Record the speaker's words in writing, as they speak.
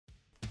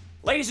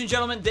Ladies and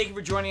gentlemen, thank you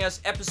for joining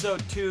us.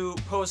 Episode 2,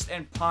 Post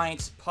and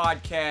Pints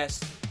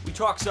podcast. We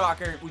talk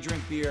soccer, we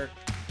drink beer.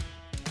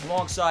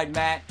 Alongside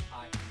Matt,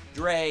 Hi.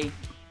 Dre,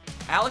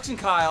 Alex, and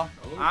Kyle.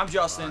 I'm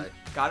Justin. Hi.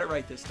 Got it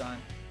right this time.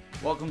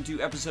 Welcome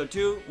to episode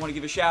 2. Want to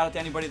give a shout out to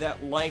anybody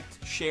that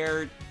liked,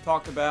 shared,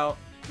 talked about,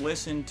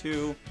 listened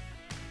to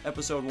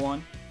episode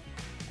 1.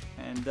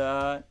 And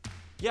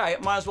yeah, I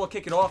might as well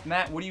kick it off.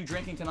 Matt, what are you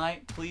drinking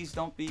tonight? Please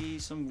don't be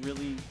some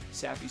really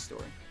sappy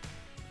story.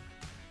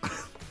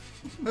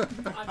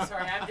 I'm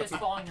sorry, I'm just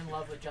falling in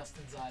love with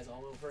Justin's eyes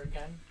all over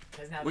again.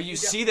 Now Well, you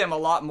see them a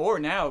lot more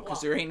now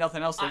because there ain't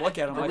nothing else to look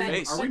at on my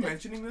face. Are we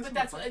mentioning this? But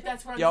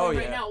that's what I'm Oh, doing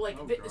right yeah. now. Like,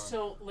 Oh, God.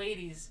 so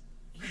ladies,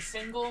 he's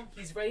single,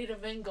 he's ready to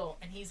mingle,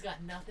 and he's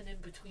got nothing in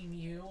between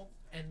you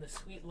and the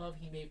sweet love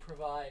he may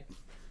provide.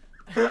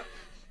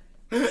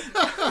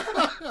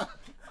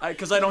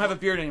 Because I don't have a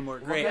beard anymore.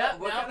 Great.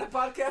 What kind of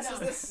podcast is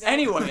this?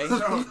 Anyway.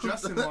 So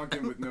Justin walked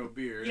in with no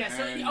beard. Yeah,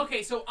 so, and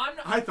okay, so I'm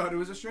not... I thought it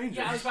was a stranger.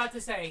 Yeah, I was about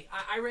to say,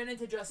 I ran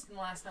into Justin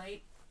last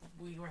night.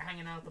 We were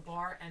hanging out at the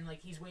bar, and like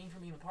he's waiting for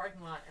me in the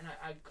parking lot, and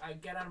I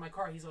get out of my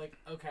car. He's like,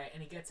 okay,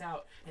 and he gets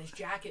out, and his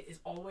jacket is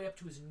all the way up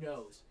to his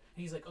nose.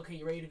 And he's like, okay,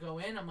 you ready to go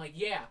in? I'm like,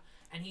 yeah.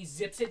 And he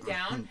zips it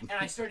down, and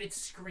I started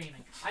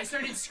screaming. I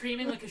started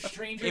screaming like a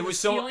stranger. It was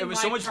so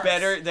much purse.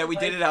 better that we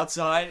did Like, it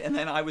outside, and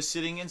then I was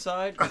sitting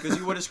inside because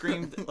you would have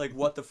screamed like,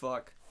 "What the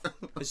fuck?"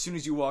 as soon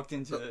as you walked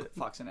into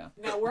Fox and Now.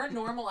 Now we're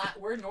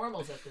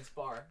normals at this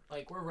bar.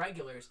 Like we're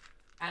regulars.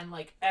 And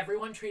like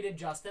everyone treated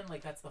Justin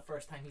like that's the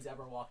first time he's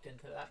ever walked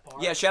into that bar.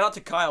 Yeah, shout out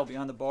to Kyle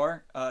behind the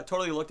bar.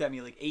 Totally looked at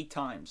me like 8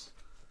 times.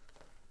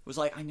 Was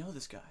like, I know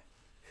this guy.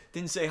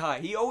 Didn't say hi.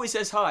 He always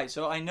says hi,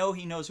 so I know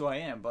he knows who I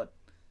am. But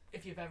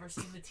If you've ever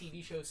seen the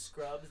TV show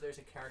Scrubs, there's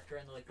a character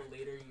in like the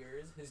later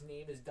years. His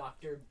name is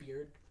Dr.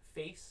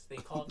 Beardface. They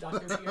call him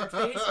Dr.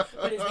 Beardface,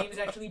 but his name is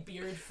actually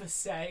Beard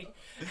Facet.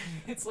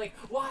 It's like,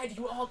 why do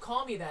you all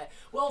call me that?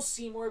 Well,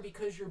 Seymour,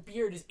 because your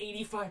beard is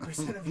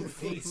 85% of your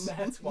face.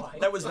 That's why.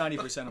 that was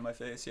 90% of my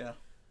face. Yeah.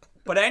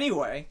 But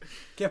anyway,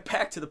 get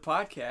back to the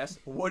podcast.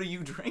 What are you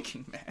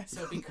drinking, man?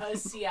 So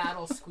because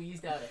Seattle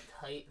squeezed out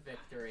a tight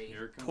victory,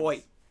 Here it comes.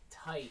 Toy.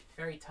 tight,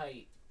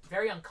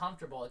 very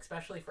uncomfortable,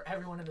 especially for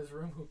everyone in this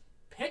room who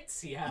picked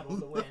Seattle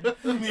to win.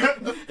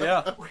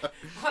 Yeah.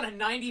 On a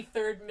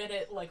 93rd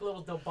minute like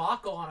little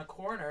debacle on a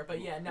corner. But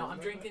yeah, no, I'm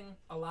drinking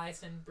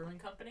Eliason Brewing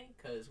Company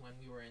because when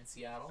we were in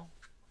Seattle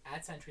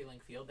at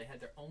CenturyLink Field, they had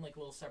their own like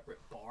little separate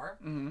bar.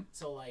 Mm-hmm.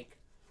 So like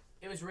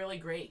it was really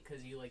great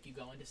because you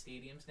go into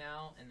stadiums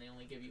now and they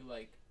only give you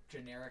like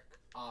generic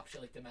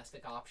option, like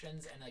domestic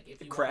options, and like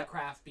if you want a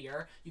craft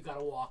beer, you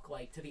gotta walk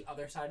like to the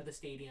other side of the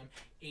stadium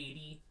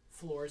 80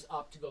 floors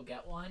up to go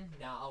get one.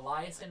 Now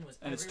Eliason was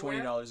And everywhere. it's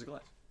 $20 a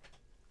glass.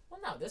 Well,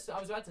 no, this I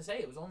was about to say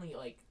it was only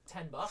like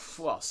 $10.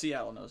 Well,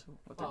 Seattle knows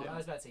what they're Well, I doing.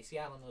 was about to say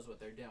Seattle knows what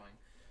they're doing.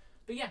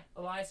 But yeah,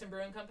 Eliason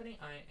Brewing Company,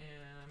 I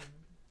am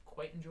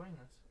quite enjoying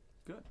this.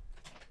 Good.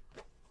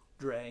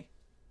 Dre.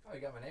 Oh,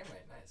 you got my name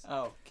right. Nice.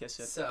 Oh, kiss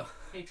it. So,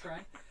 Hey, Trey.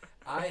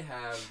 I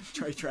have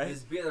Trey.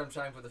 this beer that I'm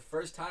trying for the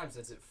first time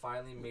since it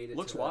finally made it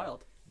Looks to wild.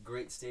 the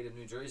great state of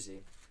New Jersey.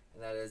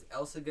 And that is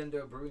El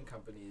Segundo Brewing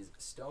Company's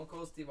Stone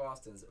Cold Steve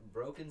Austin's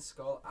Broken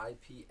Skull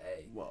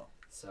IPA. Whoa.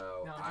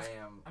 So, No,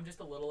 I'm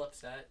just a little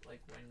upset,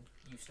 like when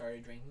you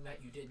started drinking that,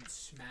 you didn't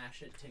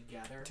smash it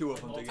together. Two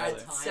of them multiple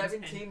together. at times,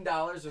 and-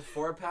 $17 a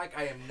 4-pack.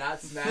 I am not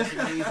smashing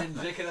these and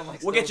drinking them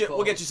like We'll Stone get you. Cold.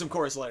 We'll get you some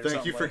chorus later.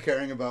 Thank you for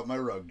caring about my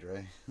rug,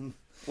 Dre.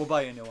 We'll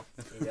buy you a new one.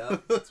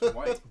 Yep. It's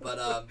white. But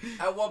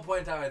at one point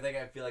in time,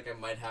 I feel like I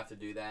might have to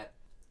do that,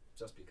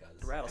 just because.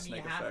 The I mean,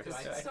 rattlesnake you have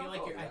effect. to. I Stone feel like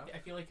Cold, you're. you know? I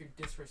feel like you're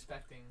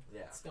disrespecting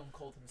Yeah. Stone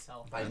Cold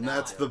himself. By And not.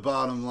 that's the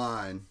bottom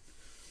line.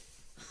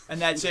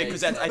 And that's it,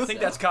 because I think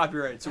that's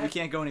copyrighted, so we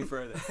can't go any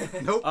further.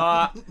 Nope.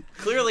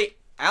 Clearly,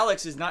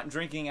 Alex is not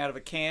drinking out of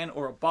a can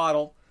or a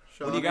bottle.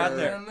 What do you got Shocker.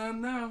 there?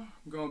 No.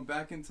 I'm going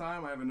back in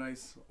time. I have a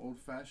nice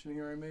old-fashioned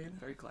here I made.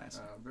 Very classy.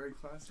 Very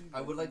classy.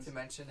 I would like to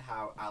mention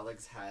how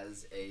Alex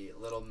has a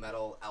little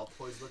metal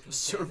Altoids looking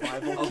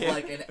Survival of kit.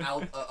 like an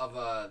of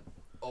a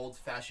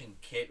old-fashioned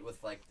kit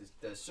with like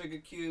the sugar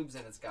cubes,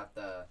 and it's got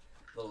the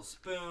little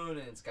spoon,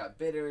 and it's got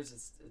bitters.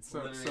 It's So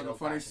literally an the funny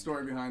old-fashioned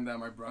story kit. behind that,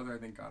 my brother I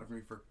think got it for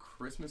me for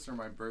Christmas or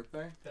my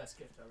birthday. Best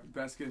gift ever.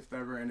 Best gift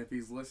ever, and if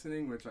he's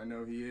listening, which I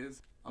know he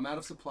is, I'm out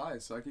of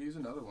supplies, so I can use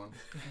another one.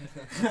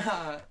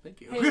 Thank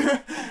you.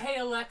 Hey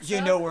Alexa.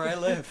 You know where I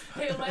live.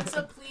 Hey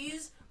Alexa,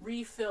 please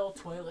refill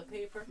toilet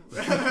paper.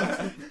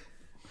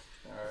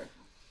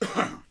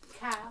 Alright.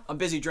 Cow. I'm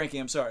busy drinking.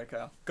 I'm sorry,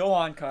 Kyle. Go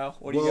on, Kyle.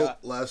 What do you Well,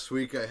 got? last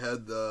week I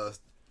had the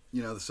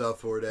South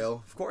Florida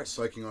Ale. Of course.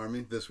 Viking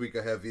Army. This week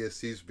I have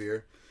VSC's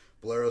beer.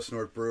 Bolero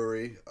Snort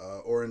Brewery,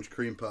 Orange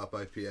Cream Pop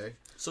IPA.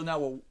 So now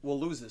we'll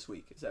lose this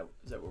week. Is that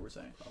what we're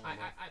saying?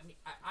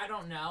 I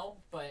don't know,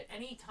 but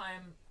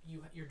anytime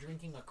you're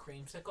drinking a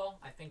creamsicle,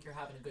 I think you're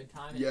having a good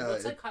time. And Yeah, it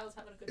looks like Kyle's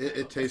having a good time.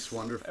 It tastes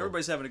wonderful.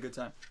 Everybody's having a good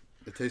time.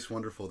 It tastes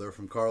wonderful. They're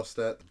from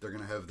Karlstadt. They're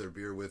going to have their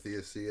beer with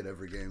ESC at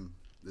every game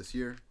this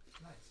year.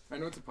 Nice. I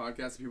know it's a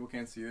podcast, people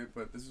can't see it,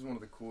 but this is one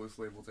of the coolest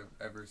labels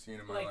I've ever seen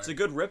in my life. It's a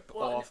good rip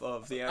off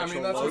of the actual I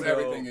mean, that's logo, what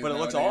everything is but it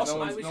looks nowadays. awesome.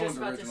 No I one's, was no just one's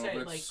about to original, say,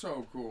 but like, it's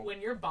so cool.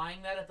 When you're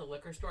buying that at the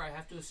liquor store, I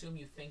have to assume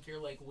you think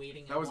you're like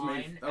waiting in That was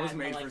line.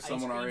 made for ice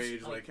someone our cream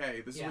age. Like,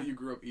 hey, this is yeah. what you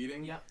grew up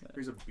eating. Yep.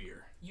 Here's a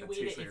beer. You that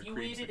waited tastes like a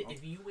creamsicle.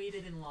 if you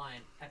waited in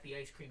line at the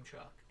ice cream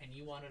truck and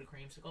you wanted a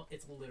creamsicle,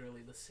 it's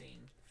literally the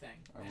same thing.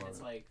 I And love it's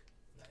it. like,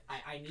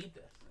 I need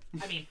this.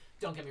 I mean,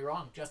 don't get me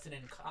wrong. Justin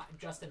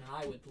and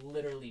I would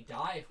literally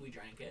die if we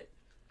drank it.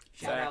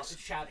 Shout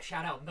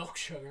out milk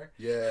sugar.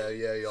 Yeah,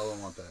 y'all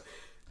don't want that.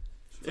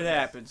 It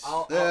happens.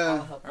 I'll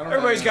help. I don't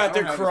Everybody's have- got I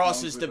their don't have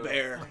crosses to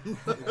problems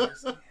with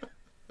bear.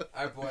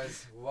 Alright,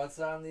 boys. What's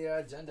on the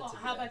agenda Well,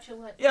 today? how about you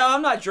let? Yeah,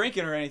 I'm not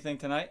drinking or anything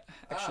tonight.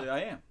 Actually, I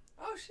am.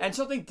 Oh, shit. And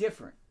something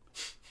different.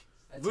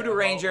 That's Voodoo how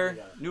Ranger, we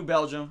got. New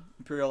Belgium,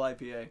 Imperial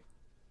IPA.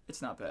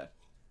 It's not bad.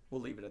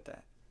 We'll leave it at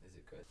that. Is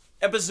it good?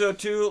 Episode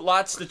 2,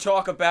 lots to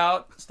talk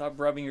about. Stop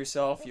rubbing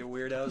yourself, you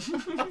weirdos.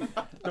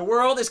 The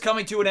world is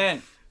coming to an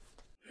end.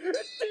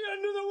 It's the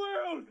end of the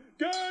world!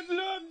 God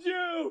loves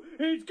you!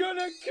 He's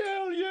gonna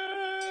kill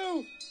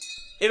you!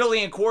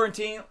 Italy in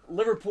quarantine,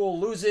 Liverpool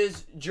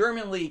loses,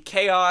 German league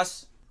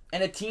chaos,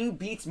 and a team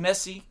beats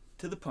Messi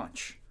to the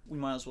punch. We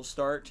might as well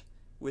start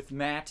with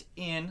Matt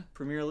in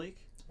Premier League.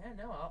 Yeah,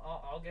 no,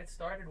 I'll get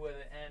started with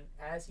it. And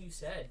as you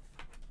said,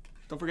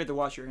 Don't forget to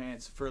wash your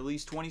hands for at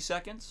least 20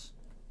 seconds.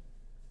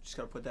 Just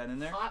gotta put that in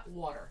there. hot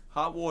water.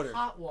 Hot water.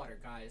 Hot water,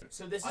 guys.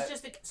 So this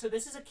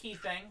is a key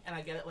thing, and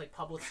I get it like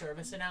public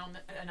service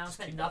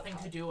announcement, nothing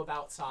to do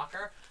about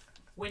soccer.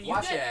 When you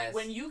Wash get your ass.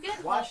 when you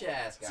get Wash home, your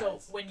ass, guys. So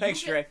when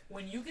Thanks, you Trey. get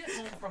when you get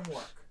home from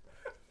work,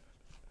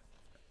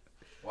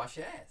 Wash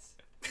your ass.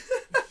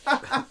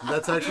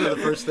 That's actually the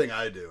first thing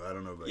I do. I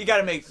don't know about You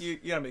gotta make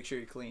sure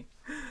you're clean.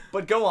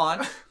 But go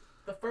on.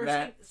 the first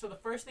Matt. thing, so the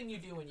first thing you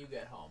do when you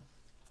get home,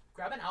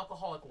 grab an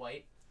alcoholic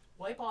wipe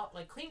off,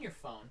 like clean your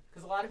phone,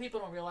 because a lot of people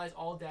don't realize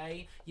all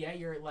day, yeah,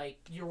 you're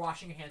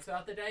washing your hands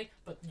throughout the day,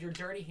 but your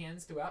dirty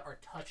hands throughout are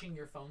touching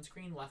your phone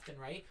screen left and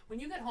right. When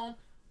you get home,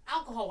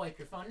 alcohol wipe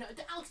your phone. No,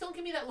 Alex, don't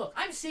give me that look.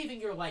 I'm saving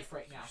your life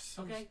right now.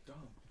 So Okay, dumb.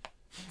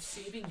 I'm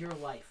saving your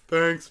life.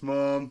 Thanks,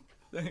 Mom.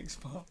 Thanks,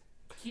 Mom.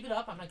 Keep it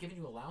up. I'm not giving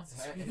you allowances.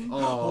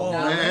 Oh,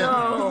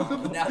 now,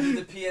 man. now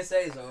that the PSA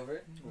is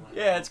over.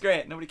 Yeah, it's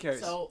great. Nobody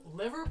cares. So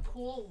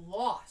Liverpool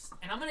lost,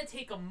 and I'm gonna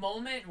take a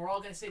moment, and we're all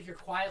gonna sit here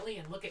quietly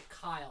and look at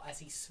Kyle as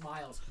he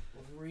smiles.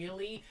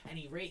 Really, and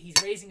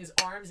he's raising his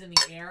arms in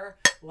the air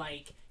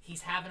like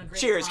he's having a great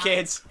Cheers, time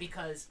kids.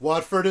 Because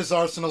Watford is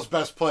Arsenal's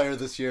best player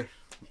this year.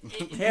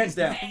 Hands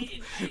down.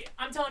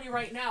 I'm telling you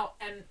right now,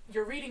 and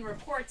you're reading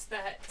reports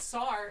that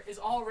Sarr is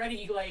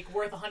already like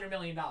worth $100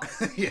 million.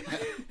 Yeah.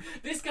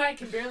 This guy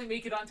can barely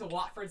make it onto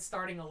Watford's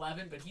starting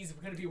 11, but he's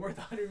going to be worth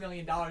 $100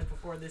 million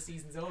before this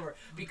season's over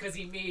because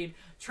he made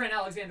Trent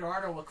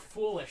Alexander-Arnold look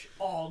foolish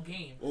all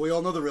game. Well, we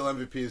all know the real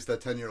MVP is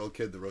that 10-year-old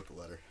kid that wrote the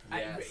letter.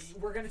 Yes.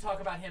 We're going to talk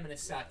about him in a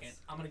second.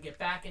 I'm going to get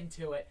back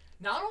into it.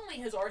 Not only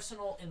has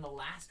Arsenal in the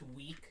last 2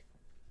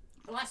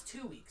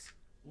 weeks,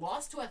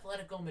 lost to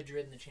Atletico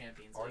Madrid in the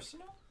Champions League.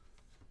 Arsenal?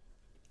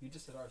 You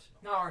just said Arsenal.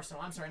 Not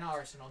Arsenal. I'm sorry, not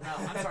Arsenal. No,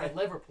 I'm sorry,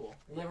 Liverpool.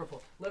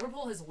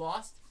 Liverpool has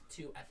lost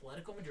to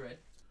Atletico Madrid.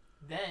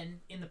 Then,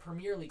 in the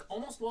Premier League,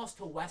 almost lost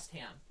to West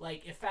Ham.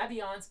 Like, if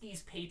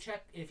Fabianski's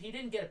paycheck, if he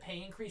didn't get a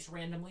pay increase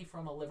randomly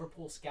from a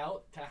Liverpool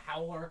scout to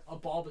howler a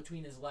ball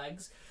between his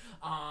legs,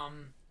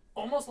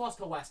 almost lost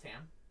to West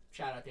Ham.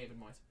 Shout out David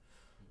Moyes.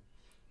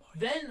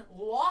 Then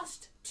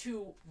lost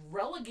to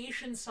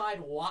relegation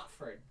side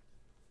Watford.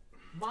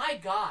 My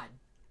God.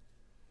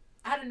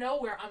 Out of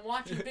nowhere, I'm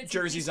watching bits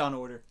Jersey's and on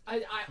order.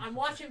 I'm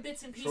watching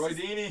bits and pieces. Troy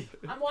Deeney.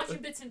 I'm watching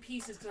bits and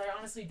pieces because I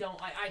honestly don't.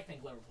 I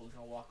think Liverpool's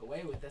going to walk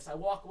away with this. I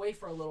walk away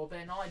for a little bit,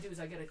 and all I do is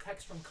I get a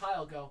text from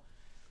Kyle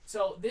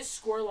so this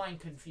scoreline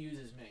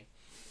confuses me.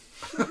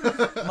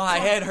 My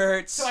head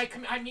hurts. So I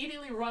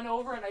immediately run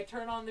over and I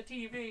turn on the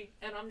TV,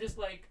 and I'm just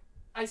like,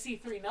 I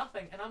see 3-0,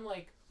 and I'm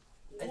like,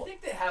 I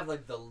think they have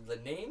like the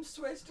name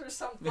switched or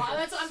something.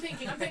 that's what I'm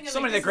thinking. Somebody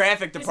like, in the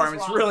graphic this is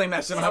department's wrong. really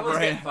messing up Someone's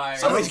right getting now. fired.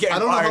 Somebody's getting I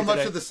don't know fired how much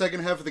today. of the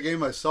second half of the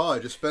game I saw. I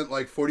just spent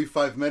like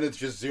 45 minutes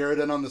just zeroed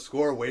in on the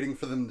score waiting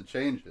for them to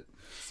change it.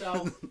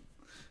 So,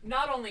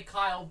 not only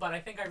Kyle, but I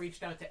think I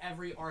reached out to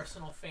every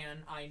Arsenal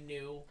fan I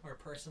knew or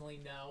personally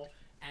know,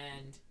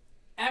 and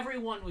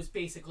everyone was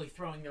basically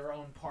throwing their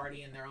own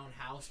party in their own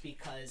house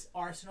because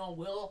Arsenal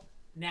will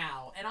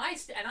now, and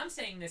I'm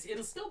saying this,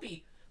 it'll still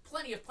be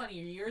plenty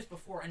of years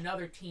before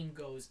another team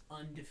goes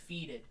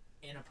undefeated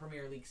in a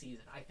Premier League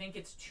season. I think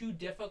it's too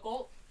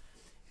difficult,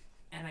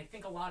 and I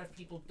think a lot of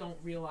people don't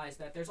realize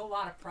that there's a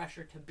lot of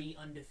pressure to be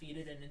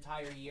undefeated an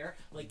entire year.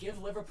 Like, give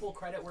Liverpool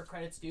credit where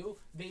credit's due.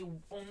 They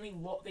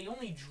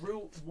only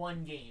drew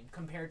one game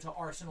compared to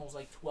Arsenal's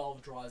like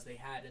 12 draws they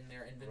had in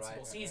their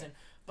invincible season. Right.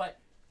 But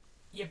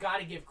you got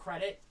to give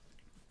credit.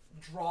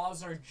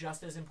 Draws are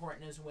just as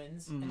important as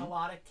wins in a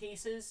lot of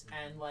cases,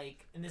 and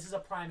this is a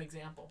prime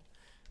example.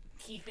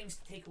 Key things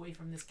to take away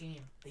from this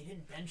game: they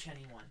didn't bench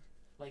anyone.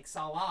 Like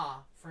Salah,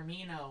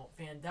 Firmino,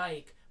 Van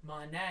Dijk,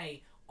 Mane,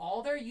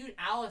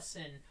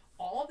 Alisson,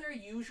 all their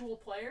usual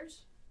players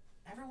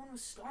everyone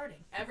was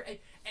starting.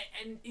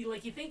 And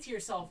like you think to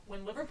yourself,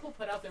 when Liverpool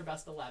put out their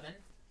best 11,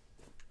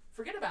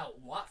 forget about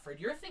Watford.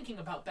 You're thinking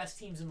about best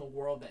teams in the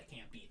world that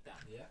can't beat them.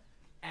 Yeah.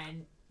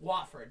 And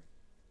Watford,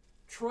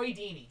 Troy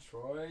Deeney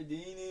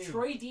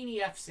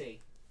FC.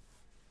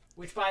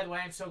 Which, by the way,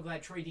 I'm so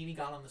glad Troy Deeney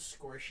got on the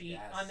score sheet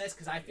on this,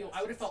 because I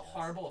would have felt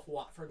horrible if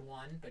Watford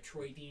won, but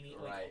Troy Deeney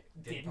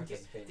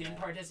didn't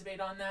participate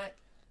on that.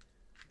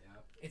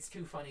 Yep. It's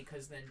too funny,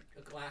 because then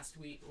last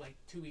week,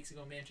 2 weeks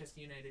ago,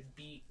 Manchester United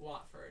beat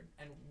Watford,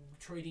 and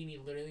Troy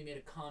Deeney literally made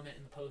a comment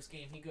in the post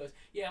game. He goes,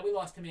 "Yeah, we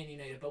lost to Man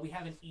United, but we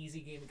have an easy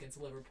game against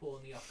Liverpool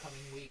in the upcoming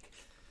week."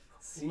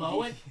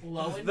 Low and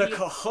the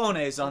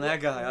cojones on that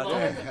guy.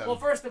 Well,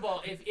 first of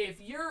all, if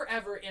you're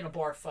ever in a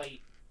bar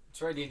fight,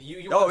 Troy Deeney,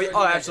 you Oh, want Troy Deeney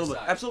on your absolutely.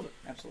 side. next You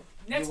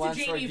to want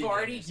Troy Jamie Deeney on your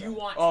Vardy, side. you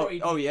want Troy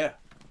Deeney. Oh yeah.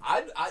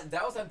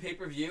 That was on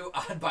pay-per-view.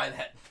 I'd buy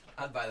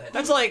that.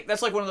 That's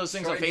like one of those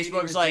things Troy on Deeney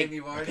Facebook. It's with like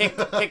Jamie Vardy.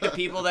 pick the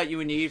people that you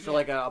would need for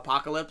like a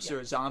apocalypse or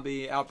a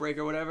zombie outbreak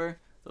or whatever.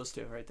 Those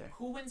two right there.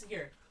 Who wins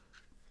here?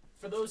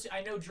 For those,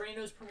 I know Dre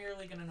knows Premier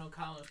League and I know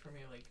Kyle knows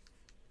Premier League.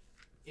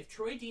 If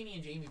Troy Deeney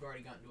and Jamie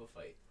Vardy got into a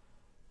fight,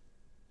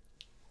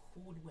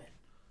 who would win?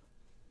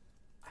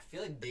 I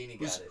feel like Deeney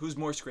got it. Who's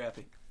more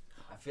scrappy?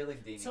 I feel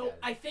like Deeney So got it.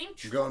 I think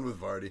I'm going with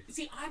Vardy.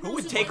 See, I'm Who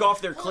would also take going- off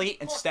their hold on, cleat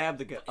and hold on. stab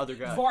the other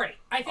guy? Vardy.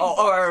 I think.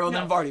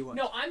 Then Vardy wins.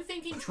 No, I'm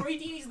thinking Troy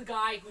Deeney's the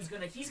guy who's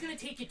gonna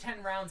take you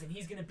 10 rounds and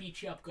he's gonna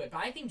beat you up good. But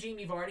I think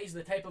Jamie Vardy's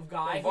the type of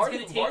guy who's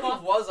gonna take Vardy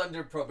off. was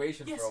under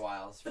probation Yes, for a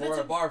while but for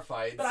that's a bar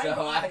fight, but so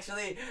I-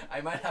 actually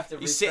I might have to.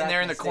 He's sitting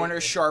there in the retract my corner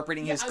statement.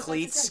 sharpening Yeah, his I was about to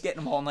cleats, say-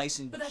 getting them all nice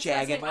and But that's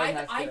jagged. what I'm saying. Might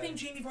have I to- think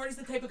Jamie Vardy's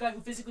the type of guy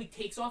who physically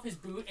takes off his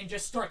boot and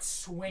just starts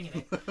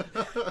swinging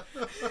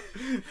it.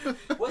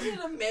 Wasn't it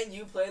a Man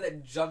U player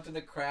that jumped in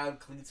the crowd,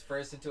 cleats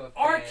first into a fan?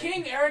 Our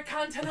king, Eric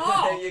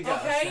Cantona. There you go.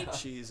 Okay.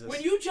 Jesus.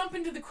 When you jump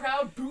into the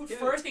crowd, boot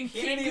first, and he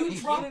can didn't you even,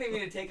 drop? He didn't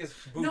even take his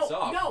boots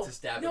off to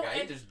stab the guy. He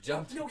and- just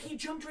jumped. No, he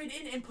jumped right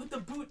in and put the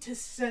boot to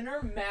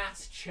center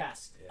mass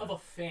chest of a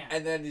fan.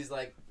 And then he's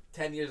like,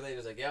 10 years later,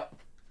 he's like, "Yep,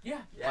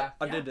 yeah,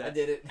 I did that. I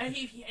did it." and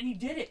he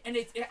did it, and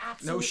it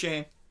absolutely No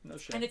shame. No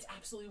shame. and it's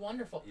absolutely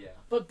wonderful. Yeah.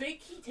 But big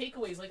key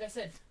takeaways, like I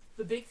said,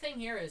 the big thing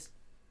here is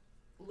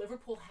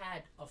Liverpool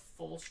had a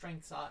full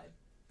strength side,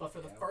 but for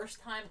the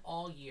first time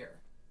all year,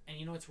 and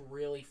you know it's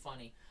really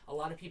funny. A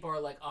lot of people are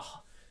like,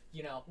 "Oh,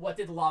 you know, what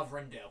did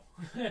Lovren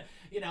do?"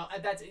 You know,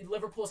 that's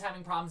Liverpool's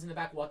having problems in the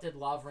back. What did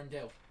Lovren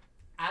do?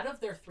 Out of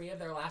their 3 of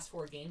their last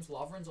 4 games,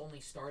 Lovren's only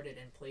started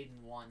and played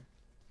in 1.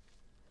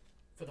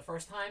 For the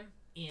first time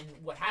in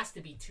what has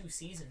to be 2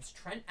 seasons,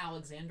 Trent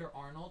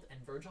Alexander-Arnold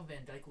and Virgil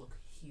van Dijk look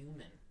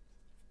human.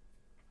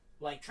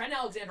 Like, Trent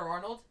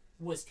Alexander-Arnold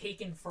was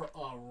taken for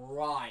a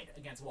ride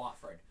against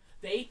Watford.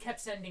 They kept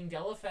sending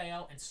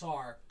Delafeu and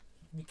Sarr.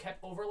 We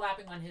kept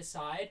overlapping on his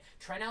side.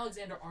 Trent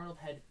Alexander-Arnold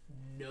had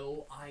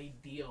no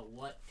idea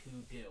what to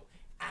do.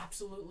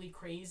 Absolutely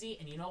crazy.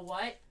 And you know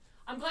what?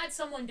 I'm glad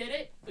someone did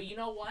it, but you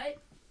know what?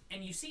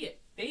 And you see it.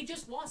 They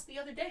just lost the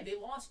other day. They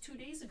lost 2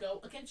 days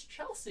ago against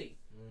Chelsea.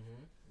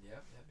 Mm-hmm.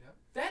 Yep.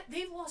 That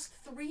they've lost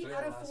 3 Three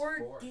out out of of the 4 last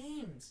 4.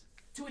 games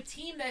to a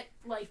team that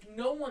like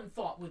no one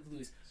thought would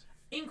lose.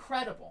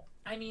 Incredible.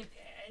 I mean,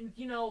 and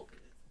you know,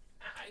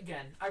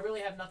 again, I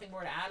really have nothing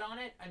more to add on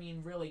it. I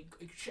mean, really,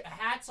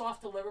 hats off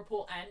to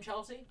Liverpool and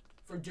Chelsea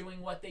for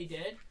doing what they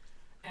did.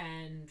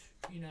 And,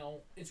 you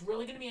know, it's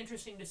really going to be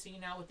interesting to see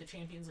now with the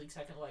Champions League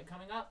second leg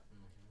coming up.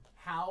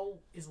 How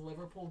is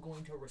Liverpool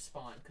going to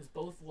respond? Because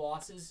both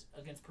losses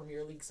against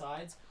Premier League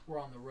sides were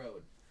on the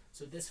road.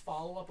 So this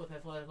follow-up with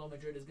Atletico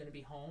Madrid is going to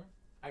be home.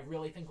 I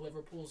really think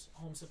Liverpool's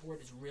home support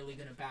is really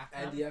going to back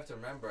them. And you have to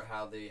remember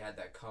how they had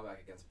that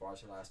comeback against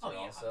Barca last year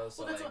also.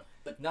 So, Well, that's like, what-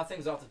 but-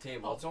 nothing's off the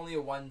table. Oh. It's only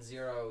a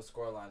 1-0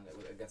 scoreline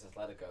against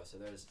Atletico. So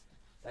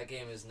that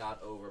game is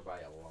not over by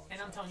a long And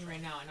shot. I'm telling you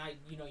right now, and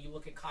you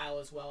look at Kyle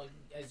as well,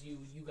 as you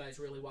guys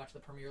really watch the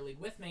Premier League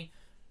with me,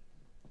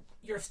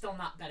 you're still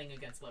not betting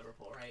against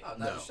Liverpool, right? Oh, not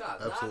No, a shot.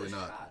 absolutely not.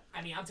 A not. shot.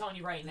 I mean, I'm telling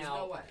you right There's now,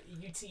 no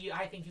way.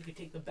 I think you could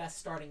take the best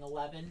starting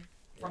 11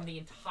 from the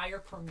entire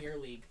Premier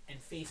League and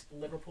face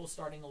Liverpool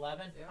starting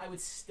 11. Yeah. I would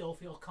still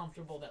feel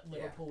comfortable that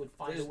Liverpool would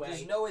find There's, a way.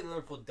 there's no way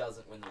Liverpool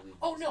doesn't win the league.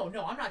 Oh, this no, year.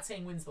 no, I'm not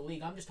saying wins the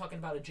league. I'm just talking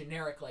about a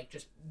generic, like,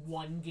 just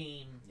one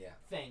game Yeah.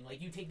 thing.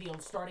 Like, you take the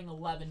starting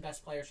 11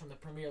 best players from the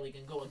Premier League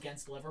and go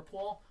against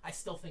Liverpool, I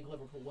still think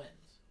Liverpool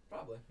wins.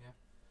 Probably, yeah.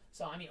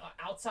 So, I mean,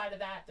 outside of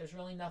that, there's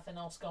really nothing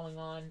else going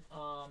on.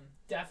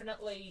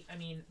 Definitely, I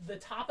mean, the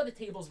top of the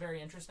table is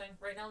very interesting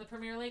right now in the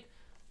Premier League.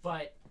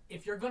 But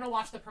if you're going to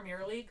watch the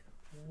Premier League,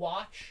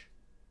 watch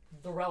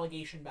the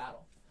relegation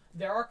battle.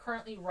 There are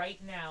currently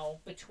right now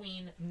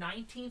between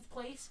 19th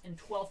place and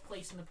 12th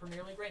place in the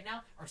Premier League right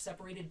now are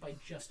separated by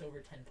just over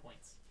 10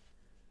 points.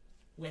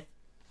 With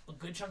a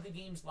good chunk of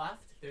games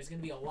left, there's going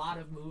to be a lot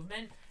of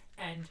movement.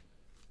 And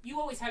you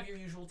always have your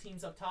usual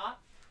teams up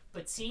top.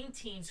 But seeing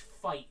teams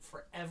fight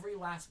for every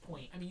last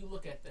point, I mean, you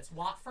look at this.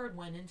 Watford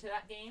went into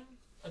that game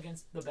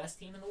against the best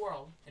team in the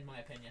world, in my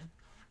opinion.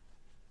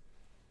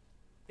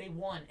 They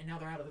won, and now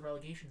they're out of the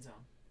relegation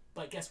zone.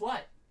 But guess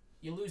what?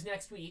 You lose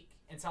next week,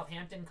 and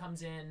Southampton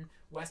comes in,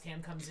 West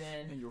Ham comes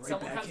in, And you're right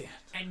someone back comes, in.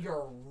 and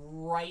you're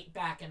right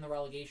back in the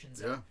relegation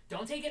zone. Yeah.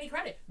 Don't take any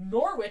credit.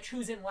 Norwich,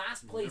 who's in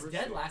last place, Never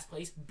dead seen. last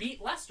place,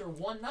 beat Leicester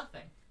 1-0.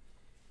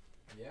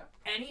 Yeah.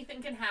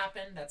 Anything can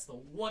happen. That's the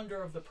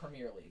wonder of the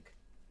Premier League.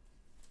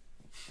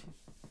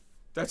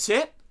 That's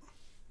it?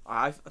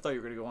 I thought you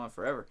were going to go on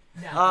forever.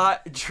 No.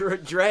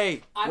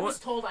 Dre. I what- was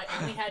told I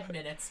only had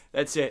minutes.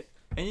 That's it.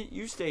 And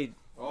you stayed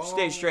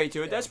Oh, straight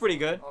to it. That's pretty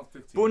good. all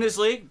 15.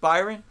 Bundesliga,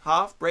 Byron,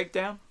 Hoff,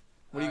 breakdown.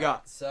 What do you Alright,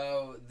 got?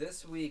 So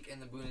this week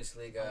in the I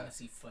Bundesliga want to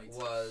see fights.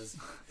 was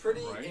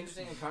pretty Right.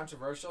 interesting and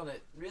controversial, and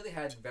it really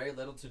had very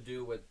little to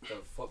do with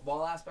the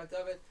football aspect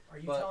of it. Are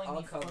you but telling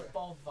I'll me cover it.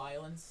 football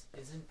violence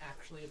isn't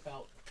actually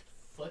about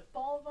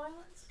football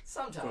violence?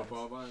 Sometimes.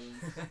 Football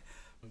violence.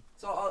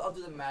 So I'll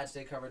do the match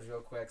day coverage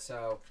real quick.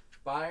 So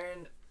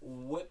Bayern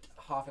whipped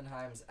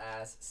Hoffenheim's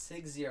ass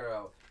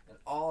 6-0, and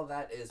all of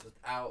that is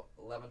without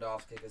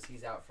Lewandowski because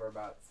he's out for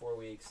about 4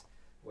 weeks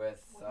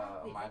with What a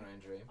happened? minor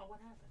injury. Oh, what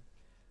happened?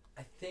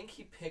 I think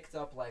he picked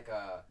up like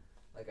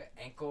an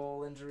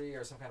ankle injury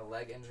or some kind of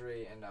leg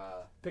injury in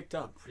Picked the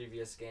up.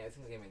 previous game. I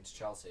think the game against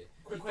Chelsea.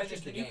 Quick He question: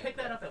 finished Can the you game, pick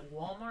that but- up at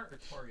Walmart or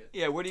Target?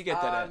 Yeah, where do you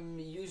get that at?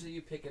 Usually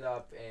you pick it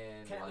up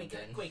in Can London.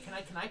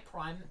 I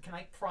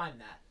prime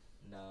that?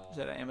 No. Is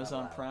that an not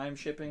Amazon allowed. Prime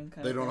shipping?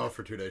 Kind They of don't thing?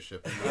 offer 2-day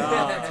shipping.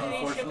 Ah. Two-day shipping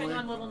Unfortunately.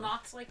 on little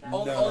knocks like that.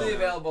 Only, No. only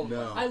available.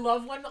 No. I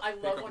love when up I in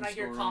hear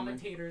store only.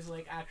 commentators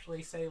like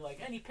actually say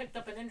like, and he picked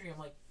up an injury. I'm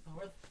like,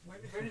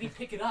 where did he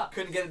pick it up?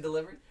 Couldn't get it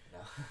delivered.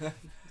 No.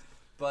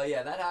 But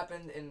yeah, that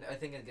happened in I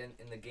think again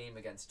in the game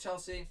against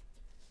Chelsea.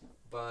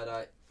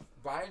 But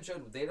Bayern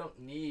showed they don't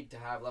need to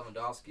have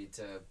Lewandowski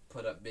to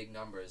put up big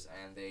numbers,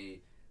 and they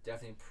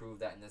definitely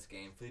proved that in this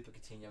game. Felipe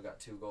Coutinho got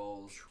 2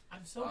 goals.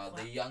 I'm so glad.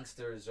 The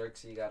youngster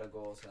Xerxes got a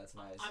goal, so that's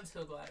nice. I'm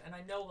so glad, and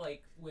I know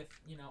like with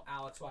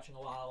Alex watching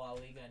a lot of La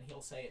Liga, and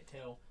he'll say it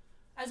too,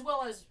 as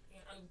well as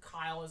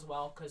Kyle as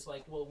well, because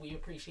we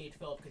appreciate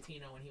Philip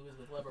Coutinho when he was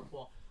with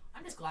Liverpool.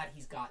 I'm just glad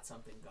he's got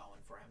something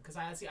going for him, because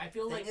I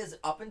feel The like thing is,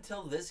 up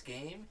until this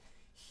game,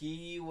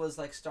 he was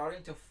like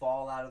starting to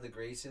fall out of the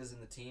graces in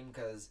the team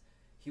because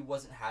he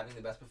wasn't having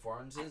the best I've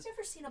performances.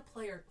 never seen a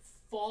player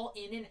fall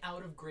in and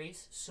out of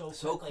grace so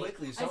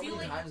quickly, so I feel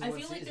many like times in I one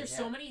feel like season, there's yeah.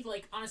 so many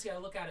honestly I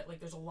look at it like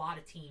there's a lot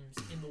of teams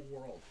in the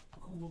world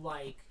who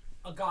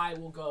a guy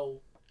will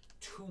go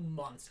 2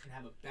 months and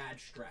have a bad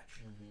stretch.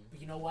 Mm-hmm. But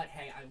you know what?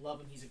 Hey, I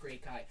love him. He's a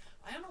great guy.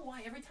 I don't know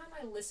why every time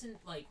I listen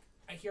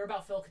I hear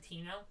about Phil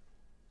Coutinho,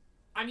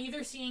 I'm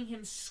either seeing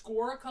him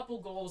score a couple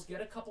goals,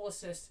 get a couple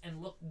assists,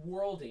 and look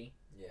worldy,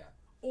 Yeah.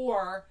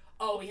 or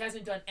he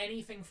hasn't done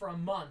anything for a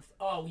month.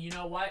 Oh, you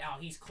know what? Oh,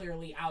 he's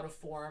clearly out of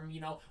form.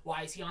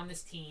 Why is he on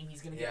this team?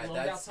 He's going to get Yeah, loaned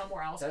out that's-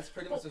 somewhere else. That's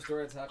pretty much the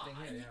story that's happening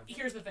here. Yeah.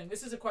 Here's the thing.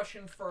 This is a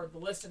question for the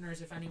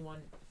listeners if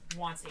anyone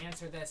wants to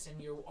answer this and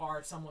you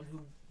are someone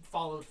who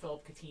followed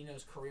Philip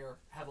Coutinho's career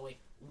heavily.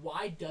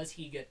 Why does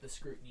he get the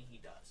scrutiny he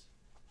does?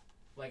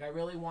 I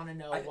really want to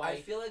know why.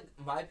 I feel like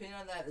my opinion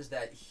on that is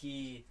that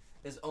he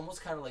is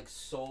almost kind of like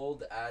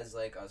sold as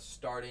like a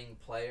starting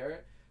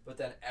player, but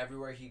then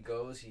everywhere he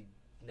goes, he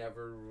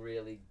never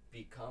really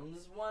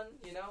becomes one,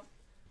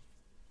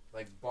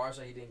 Like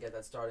Barca, he didn't get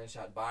that starting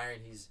shot. Bayern,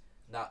 he's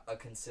not a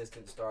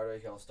consistent starter.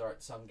 He'll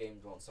start some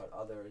games, won't start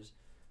others.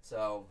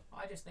 So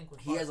I just think with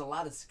he has a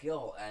lot of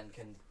skill and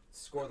can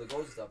score the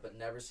goals and stuff, but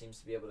never seems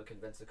to be able to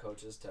convince the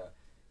coaches to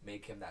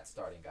make him that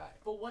starting guy.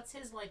 But what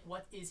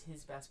is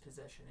his best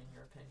position in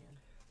your opinion?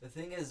 The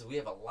thing is, we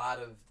have a lot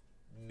of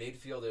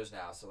midfielders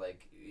now, so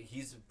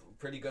he's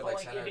pretty good, But,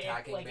 center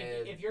attacking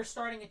mid. if you're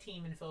starting a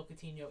team and Phil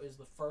Coutinho is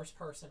the first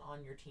person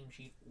on your team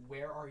sheet,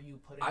 where are you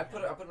putting I him?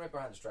 put him right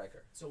behind the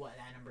striker. So what?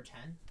 At number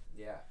 10?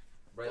 Yeah,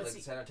 right, But like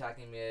see- center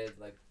attacking mid,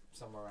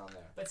 somewhere around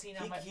there. But see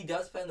now, He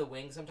does play in the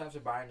wing sometimes for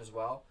Bayern as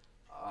well.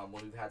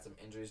 When we've had some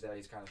injuries there,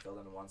 he's kind of filled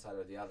in on one side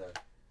or the other.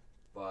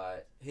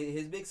 But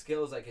his big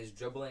skill is his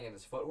dribbling and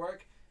his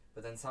footwork.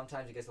 But then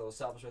sometimes he gets a little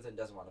selfish with it and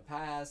doesn't want to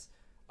pass.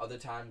 Other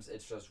times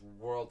it's just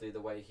worldly the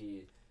way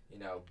he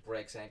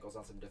breaks ankles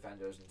on some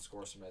defenders and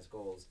scores some nice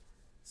goals.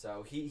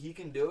 So he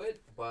can do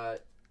it,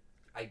 but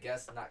I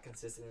guess not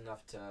consistent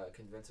enough to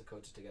convince a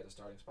coach to get a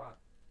starting spot.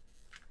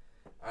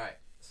 All right,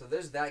 so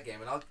there's that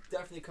game, and I'll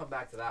definitely come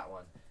back to that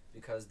one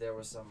because there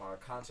was some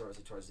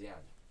controversy towards the end.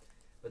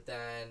 But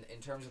then in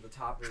terms of the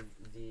top of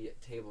the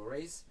table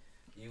race,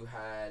 you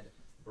had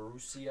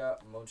Borussia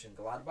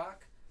Mönchengladbach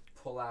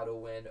pull out a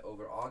win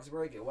over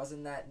Augsburg. It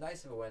wasn't that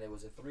nice of a win. It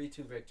was a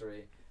 3-2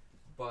 victory,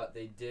 but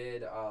they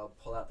did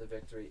pull out the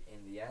victory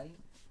in the end.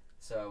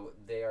 So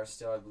they are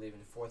still, I believe,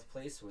 in 4th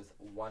place with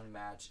 1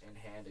 match in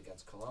hand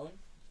against Cologne.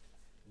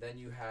 Then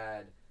you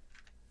had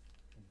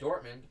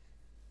Dortmund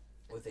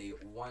with a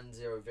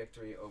 1-0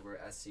 victory over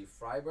SC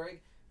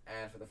Freiburg.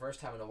 And for the first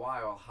time in a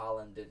while,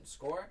 Haaland didn't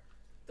score.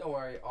 Don't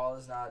worry, all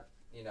is not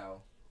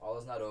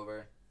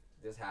over.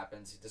 This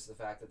happens. Just the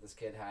fact that this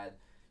kid had,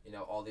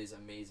 all these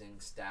amazing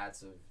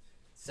stats of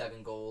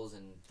 7 goals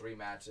in 3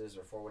 matches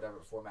or 4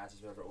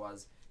 matches, whatever it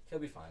was, he'll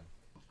be fine.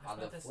 On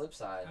the flip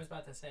side, I was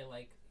about to say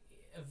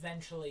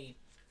eventually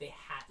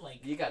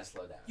You gotta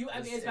slow down.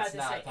 I mean, it's about to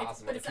not say,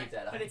 possible to keep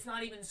that up. but it's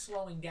not even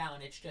slowing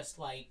down. It's just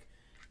like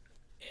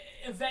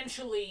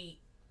eventually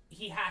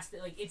he has to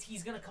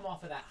he's gonna come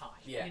off of that high.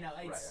 Yeah, you know,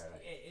 it's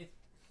right.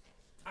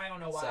 I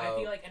don't know why. So, I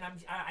feel like, and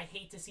I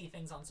hate to see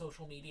things on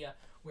social media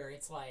where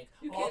it's like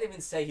you can't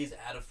even say he's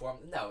out of form.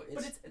 No,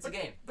 it's a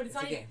game. But it's a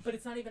not. game. But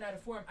it's not even out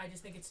of form. I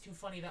just think it's too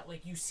funny that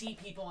you see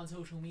people on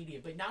social media,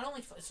 but not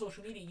only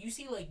social media, you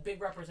see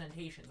big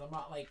representations. I'm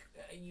not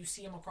you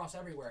see them across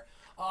everywhere.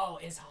 Oh,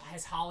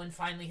 has Holland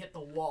finally hit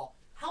the wall?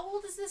 How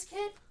old is this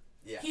kid?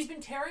 Yeah. He's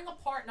been tearing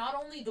apart not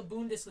only the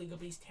Bundesliga, but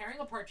he's tearing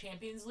apart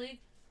Champions League.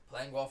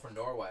 Playing well for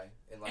Norway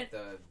in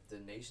the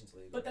Nations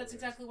League. But that's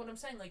exactly what I'm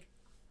saying.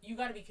 You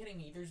got to be kidding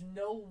me. There's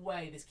no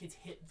way this kid's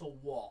hit the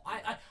wall.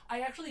 I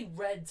actually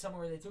read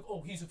somewhere that it's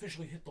he's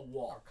officially hit the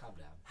wall. Oh, calm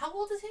down. How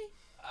old is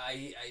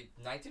he?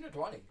 19 or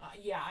 20.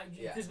 Yeah,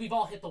 because we've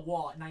all hit the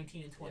wall at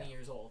 19 and 20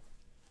 years old.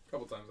 A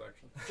couple times,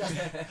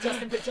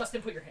 actually.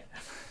 Justin, put your hand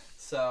up.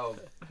 So,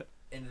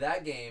 in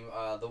that game,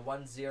 the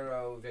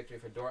 1-0 victory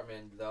for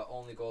Dortmund, the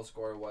only goal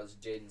scorer was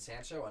Jadon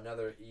Sancho,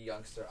 another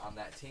youngster on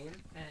that team,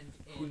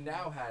 who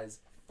now has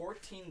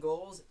 14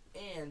 goals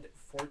and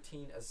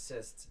 14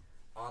 assists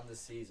on the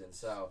season.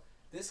 So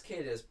this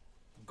kid is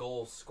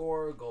goal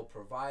scorer, goal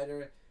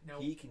provider. Now,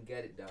 he can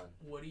get it done.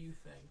 What do you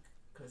think?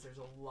 Because there's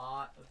a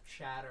lot of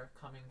chatter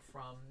coming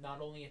from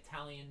not only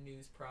Italian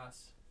news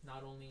press,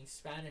 not only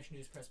Spanish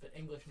news press, but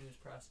English news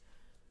press.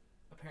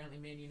 Apparently,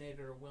 Man United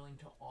are willing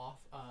to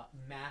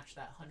match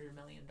that $100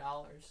 million.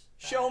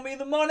 Show me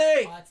the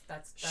money.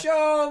 That's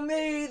Show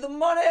me the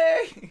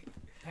money.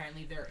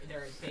 Apparently,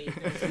 they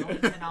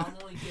can not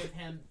only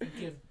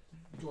give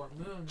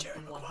Dortmund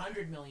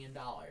 $100 million,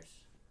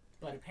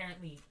 but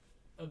apparently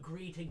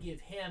agree to give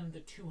him the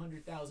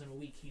 $200,000 a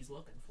week he's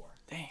looking for.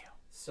 Damn.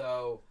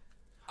 So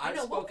I've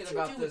spoken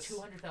about this.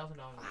 What would you do with $200,000 a week?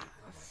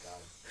 Oh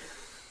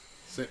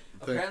my god.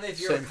 Apparently, if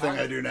you're same thing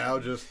I do now,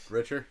 just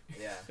richer.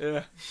 Yeah.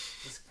 Yeah.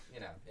 Just,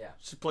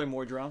 Just play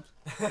more drums.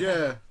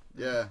 Yeah.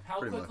 How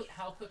pretty quickly? much.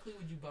 How quickly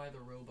would you buy the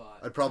robot?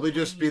 I'd probably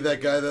just be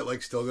that guy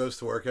that still goes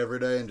to work every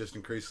day and just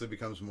increasingly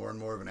becomes more and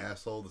more of an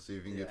asshole to see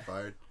if he can get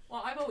fired.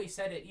 Well, I've always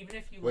said it. Even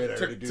if you Wait, I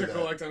already do to that.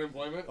 collect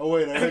unemployment. Oh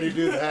wait, I already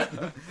do that.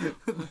 well,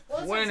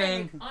 that's what I'm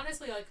saying, Winning.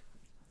 Honestly,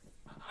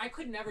 I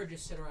could never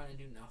just sit around and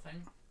do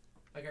nothing.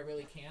 I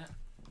really can't.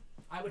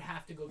 I would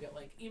have to go get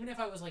even if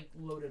I was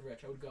loaded rich,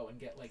 I would go and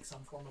get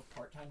some form of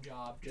part-time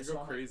job. You'd Just go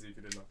crazy if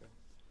you did nothing.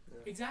 Yeah.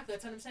 Exactly,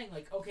 that's what I'm saying.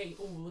 Okay,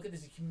 look at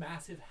this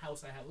massive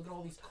house I have. Look at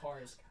all these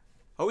cars.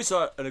 I always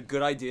thought a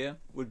good idea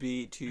would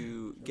be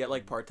to get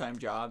part-time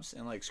jobs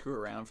and screw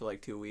around for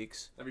 2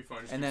 weeks. That'd be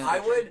fun. And then I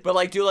would,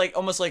 but do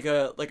almost like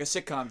a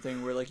sitcom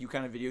thing where you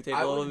kind of videotape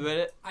a little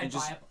bit I'd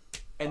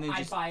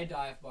buy a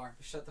dive bar.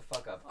 shut the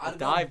fuck up. A I'd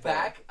dive go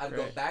back. bar. I'd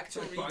go Right. back to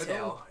By the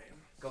retail. line.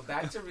 Go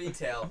back to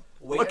retail.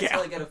 Wait Look until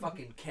out. I get a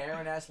fucking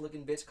Karen ass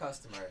looking bitch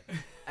customer,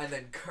 and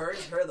then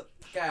curse her the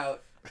fuck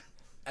out,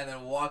 and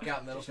then walk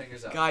out middle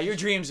fingers up. God, your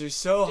dreams are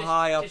so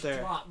high up just there.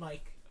 Drop,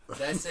 Mike.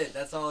 That's it.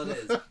 That's all it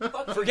is.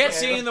 Fuck you, Forget Karen.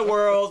 seeing the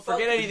world. Fuck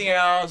Forget you, anything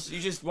Karen. else. You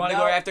just want to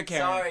go after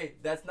Karen. Sorry,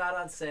 that's not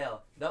on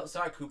sale. No,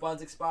 sorry,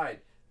 coupon's expired.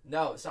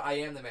 No, so I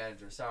am the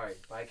manager. Sorry,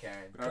 bye,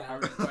 Karen. I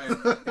would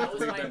buy That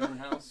was a my- bedroom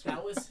house.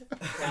 That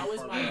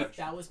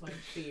was my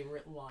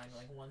favorite line.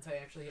 Once I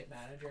actually hit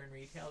manager in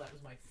retail, that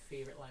was my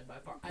favorite line by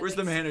far. Where's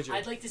the manager?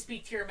 I'd like to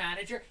speak to your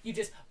manager. You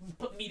just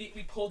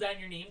immediately pull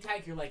down your name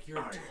tag. You're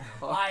I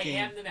Fucking-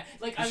 am the man.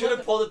 You should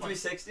have pulled a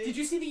 360. Did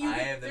you see the Yu-Gi-Oh? I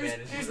am the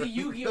manager. There's the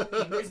Yu-Gi-Oh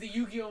meme. There's the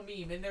Yu-Gi-Oh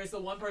meme, and there's the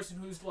one person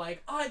who's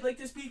like, oh, I'd like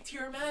to speak to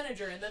your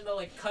manager, and then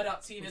the cut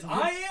out scene is,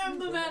 I am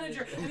the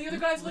manager, and the other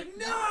guy's like,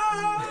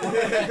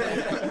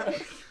 no.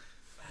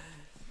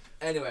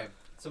 Anyway,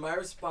 so my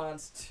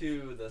response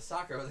to the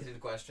soccer-related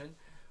question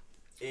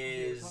You're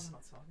is talking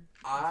about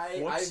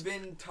soccer? I've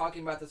been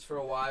talking about this for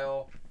a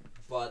while,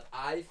 but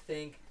I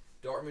think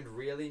Dortmund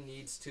really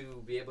needs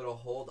to be able to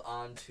hold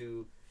on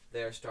to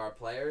their star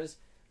players,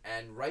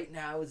 and right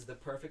now is the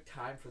perfect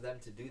time for them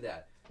to do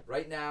that.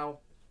 Right now,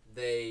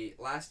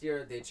 last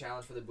year they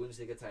challenged for the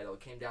Bundesliga title.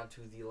 It came down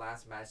to the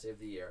last match of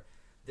the year.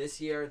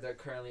 This year they're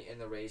currently in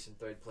the race in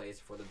third place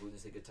for the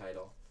Bundesliga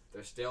title.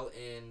 They're still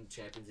in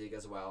Champions League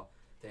as well.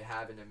 They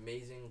have an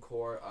amazing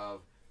core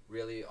of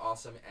really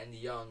awesome and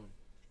young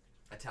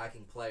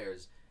attacking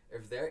players.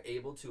 If they're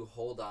able to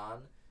hold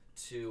on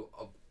to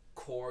a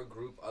core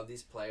group of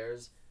these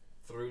players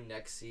through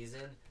next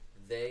season,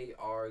 they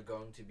are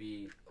going to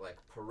be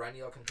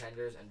perennial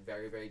contenders and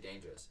very, very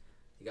dangerous.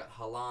 You got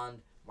Haaland,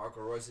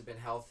 Marco Reus has been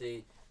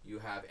healthy. You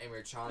have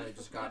Emre Can who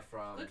just got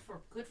from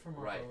good for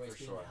Marco Right, Reus for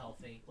being sure.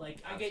 healthy.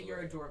 I get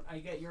you're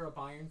a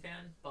Bayern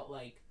fan, but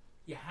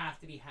you have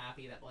to be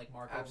happy that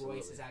Marco Absolutely.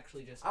 Reus is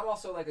actually just. I'm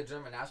also a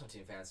German national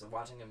team fan, so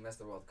watching him miss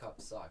the World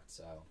Cup sucked.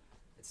 So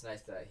it's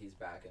nice that he's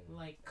back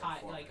and Kyle,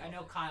 form and I know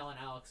healthy. Kyle and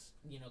Alex,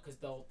 because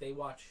they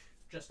watch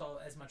just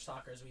as much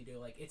soccer as we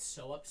do. It's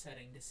so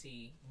upsetting to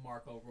see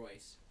Marco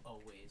Reus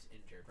always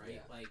injured, right?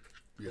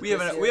 Yeah. We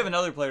have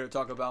another player to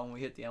talk about when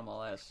we hit the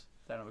MLS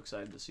that I'm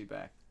excited to see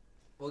back.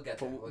 We'll get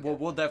there. But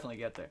we'll definitely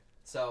get there.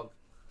 So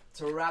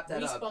to wrap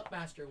that Reese up,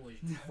 Buckmaster was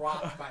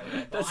dropped by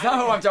Red Bull. That's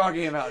not who I'm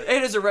talking about.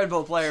 It is a Red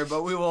Bull player,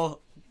 but we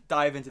will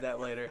dive into that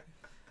later.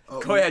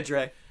 Oh, Go ahead,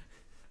 Dre.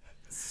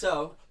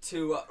 So,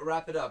 to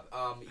wrap it up,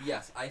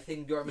 yes, I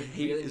think Dortmund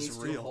hate really is needs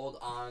to real. hold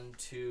on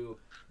to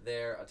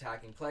their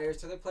attacking players,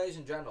 to their players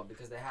in general,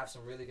 because they have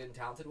some really good and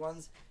talented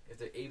ones. If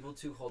they're able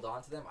to hold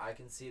on to them, I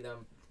can see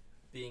them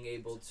being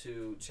able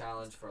to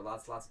challenge for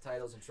lots of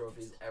titles and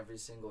trophies every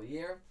single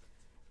year.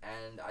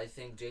 And I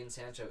think Jadon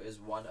Sancho is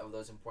one of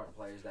those important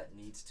players that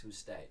needs to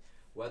stay.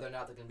 Whether or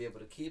not they're going to be able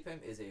to keep him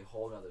is a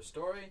whole other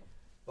story,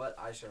 but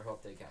I sure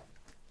hope they can.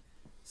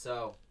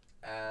 So,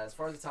 as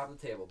far as the top of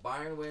the table,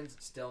 Bayern wins,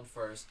 still in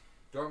first.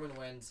 Dortmund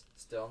wins,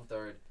 still in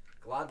third.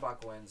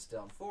 Gladbach wins,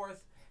 still in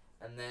fourth.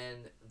 And then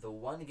the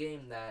one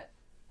game that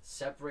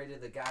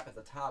separated the gap at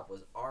the top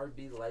was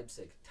RB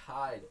Leipzig,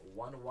 tied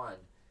 1-1.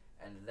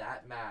 And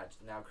that match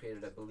now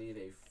created, I believe,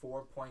 a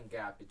 4-point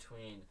gap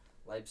between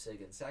Leipzig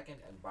in second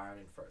and Bayern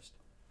in first.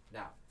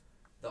 Now,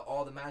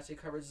 all the match day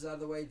coverage is out of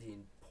the way. The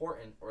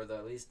important, or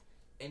the least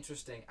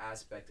interesting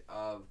aspect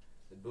of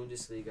the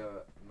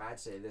Bundesliga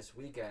match day this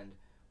weekend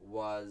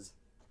was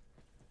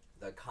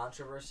the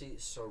controversy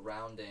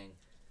surrounding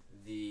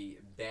the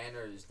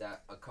banners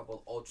that a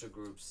couple ultra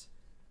groups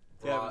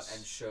brought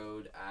and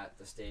showed at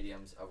the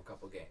stadiums of a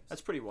couple games.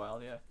 That's pretty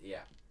wild, yeah. Yeah.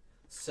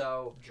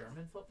 So,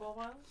 German football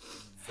violence?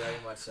 very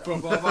much so.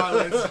 Football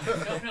violence.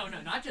 No,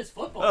 not just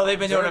football. Oh, they've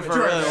been doing it for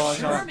a really long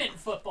time. German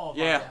football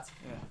Yeah. violence.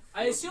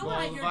 I assume when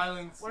I Football hear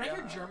violence. when I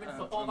hear German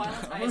football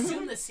violence, I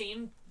assume the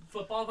same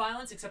football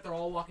violence, except they're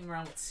all walking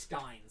around with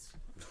steins.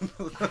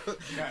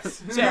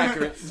 Yes. It's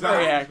accurate. It's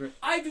very accurate.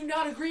 I do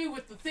not agree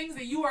with the things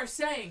that you are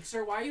saying,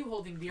 sir. Why are you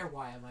holding beer?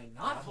 Why am I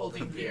not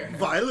holding beer?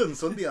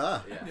 Violence on the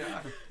eye.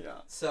 Yeah.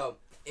 So,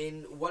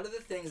 in one of the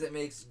things that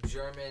makes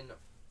German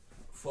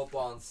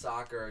football and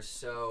soccer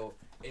so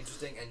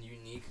interesting and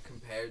unique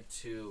compared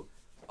to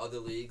other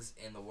leagues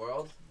in the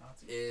world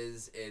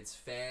is its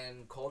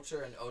fan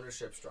culture and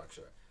ownership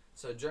structure.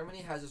 So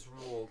Germany has this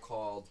rule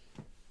called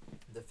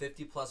the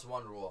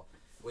 50+1 rule,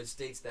 which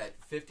states that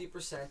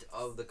 50%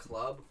 of the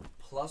club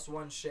plus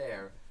one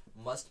share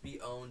must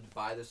be owned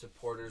by the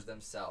supporters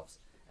themselves.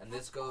 And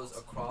this goes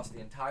across the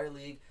entire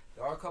league.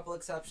 There are a couple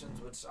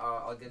exceptions, which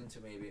I'll get into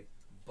maybe,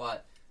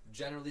 but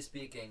generally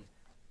speaking,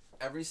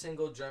 every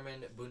single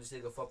German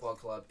Bundesliga football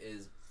club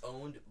is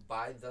owned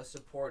by the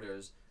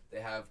supporters.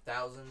 They have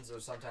thousands or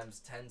sometimes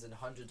tens and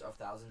hundreds of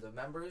thousands of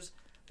members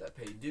that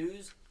pay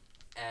dues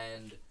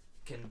and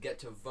can get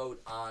to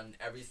vote on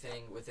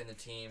everything within the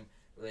team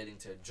relating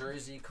to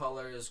jersey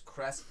colors,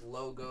 crest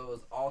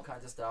logos, all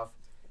kinds of stuff,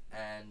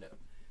 and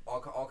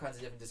all kinds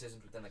of different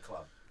decisions within the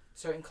club.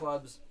 Certain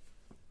clubs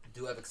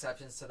do have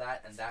exceptions to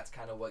that, and that's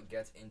kind of what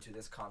gets into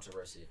this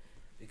controversy.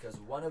 Because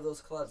one of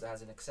those clubs that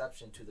has an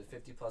exception to the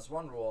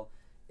 50+1 rule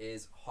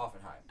is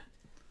Hoffenheim.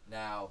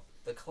 Now,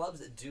 the clubs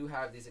that do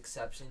have these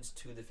exceptions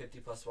to the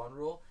 50+1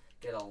 rule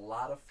get a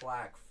lot of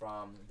flack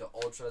from the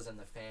ultras and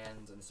the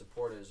fans and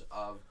supporters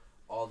of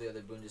all the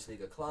other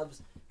Bundesliga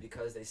clubs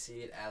because they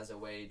see it as a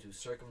way to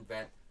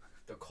circumvent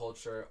the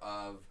culture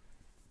of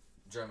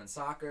German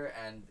soccer,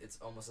 and it's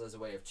almost as a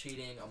way of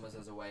cheating, almost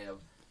as a way of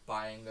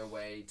buying their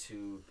way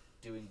to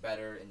doing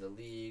better in the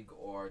league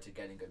or to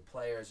getting good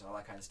players and all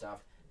that kind of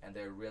stuff. And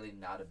they're really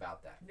not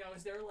about that. Now,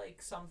 is there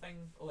like something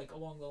like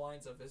along the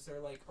lines of, is there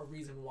like a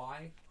reason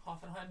why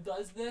Hoffenheim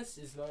does this?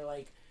 Is there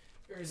like,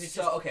 or is it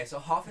so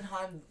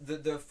Hoffenheim,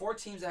 the four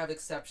teams that have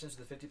exceptions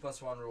to the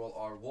 50+1 rule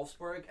are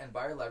Wolfsburg and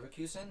Bayer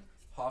Leverkusen,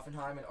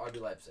 Hoffenheim and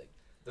RB Leipzig.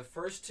 The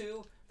first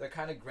two, they're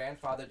kind of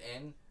grandfathered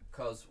in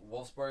because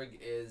Wolfsburg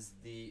is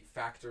the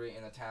factory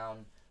in the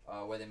town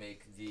where they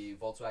make the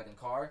Volkswagen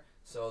car.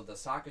 So the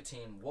soccer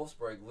team,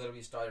 Wolfsburg,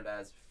 literally started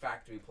as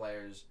factory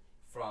players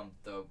from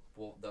the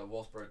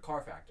Wolfsburg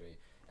car factory,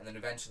 and then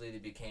eventually they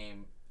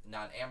became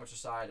not an amateur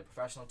side, a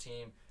professional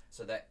team,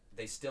 so that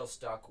they still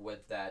stuck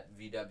with that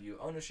VW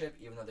ownership,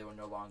 even though they were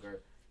no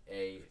longer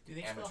a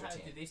amateur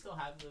team. Do they still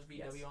have the VW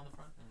Yes. on the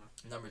front?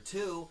 Number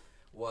two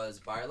was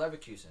Bayer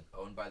Leverkusen,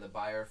 owned by the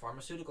Bayer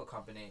Pharmaceutical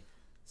Company.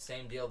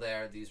 Same deal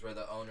there. These were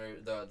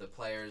the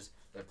players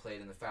that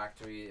played in the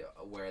factory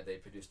where they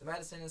produced the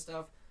medicine and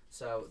stuff.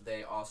 So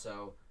they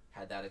also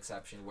had that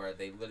exception where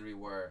they literally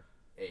were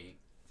a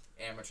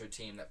amateur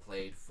team that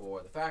played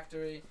for the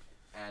factory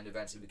and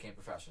eventually became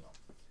professional.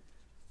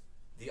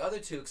 The other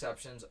two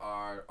exceptions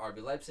are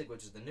RB Leipzig,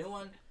 which is the new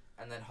one,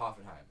 and then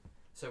Hoffenheim.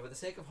 So for the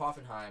sake of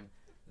Hoffenheim,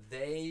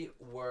 they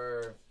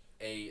were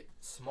a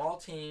small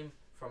team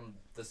from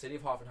the city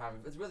of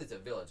Hoffenheim. It's a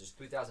village, it's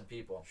 3,000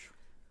 people,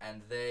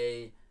 and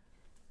they...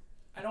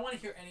 I don't want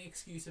to hear any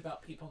excuse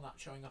about people not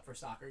showing up for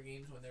soccer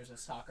games when there's a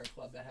soccer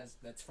club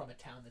that's from a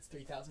town that's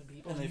 3,000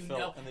 people, And you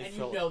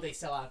know they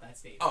sell out that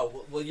stadium.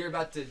 Oh, well, you're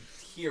about to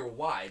hear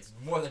why. It's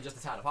more than just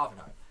the town of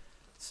Hoffenheim.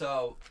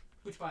 So...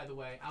 Which, by the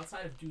way,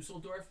 outside of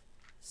Dusseldorf,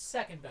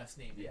 second best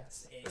name.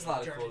 Yes. In There's a lot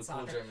of German cool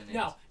soccer. German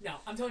names. No,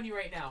 I'm telling you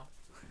right now,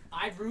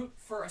 I'd root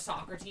for a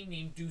soccer team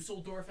named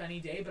Dusseldorf any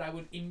day, but I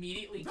would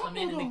immediately come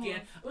in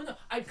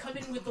I'd come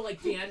in with the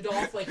like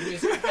Gandalf like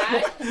wizard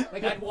hat.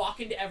 Like I'd walk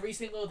into every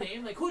single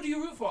game. Like, who do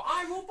you root for?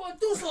 I root for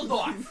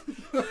Dusseldorf.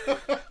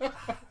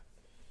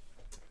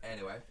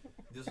 Anyway,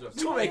 Dusseldorf.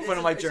 Don't make fun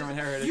of my German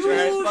heritage. You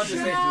Alright? fun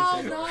to say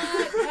shall Dusseldorf.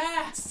 not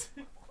pass.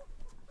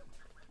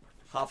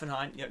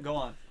 Hoffenheim. Yeah, go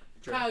on.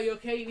 Sure. Kyle, you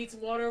okay? You need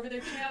some water over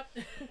there, champ?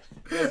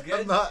 That's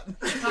good. I'm not.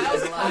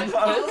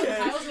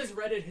 Kyle's as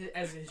red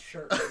as his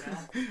shirt right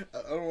now.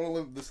 I don't want to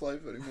live this life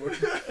anymore.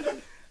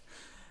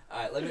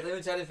 Alright, let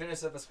me try to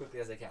finish up as quickly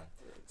as I can.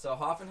 So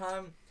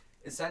Hoffenheim,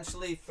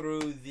 essentially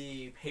through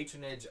the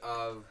patronage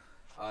of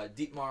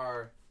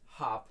Dietmar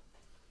Hopp,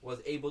 was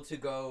able to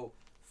go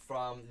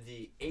from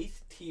the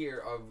 8th tier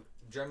of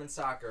German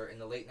soccer in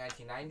the late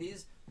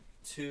 1990s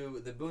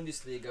to the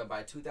Bundesliga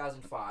by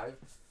 2005,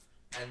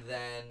 and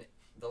then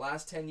the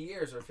last 10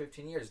 years or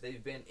 15 years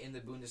they've been in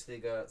the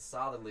Bundesliga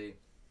solidly,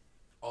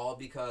 all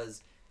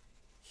because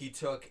he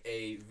took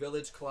a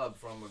village club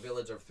from a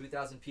village of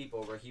 3,000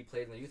 people where he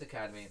played in the youth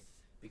academy,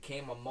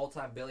 became a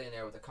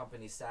multi-billionaire with the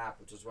company SAP,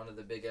 which is one of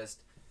the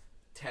biggest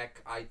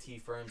tech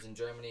IT firms in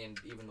Germany and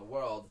even the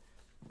world,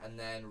 and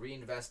then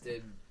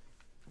reinvested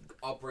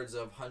upwards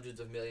of hundreds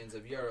of millions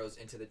of euros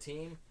into the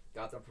team,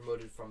 got them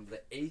promoted from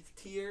the 8th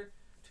tier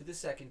to the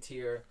 2nd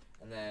tier,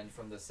 and then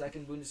from the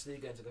 2nd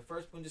Bundesliga into the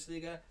 1st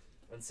Bundesliga,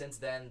 and since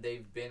then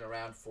they've been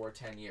around for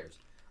 10 years.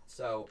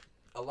 So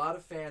a lot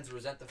of fans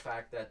resent the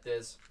fact that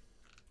this,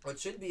 what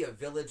should be a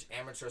village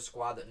amateur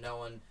squad that no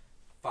one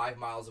 5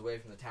 miles away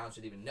from the town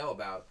should even know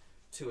about,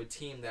 to a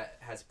team that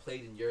has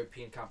played in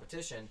European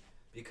competition,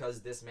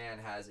 because this man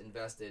has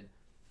invested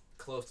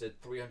close to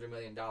 $300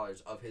 million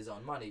of his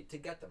own money to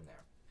get them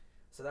there.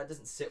 So that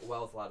doesn't sit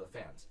well with a lot of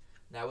fans.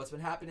 Now, what's been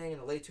happening in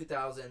the late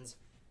 2000s,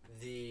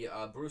 the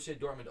Borussia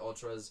Dortmund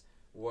Ultras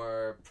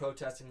were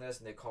protesting this,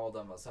 and they called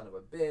him a son of a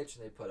bitch,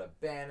 and they put up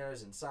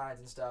banners and signs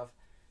and stuff,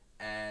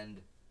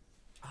 and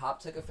Hopp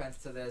took offense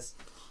to this.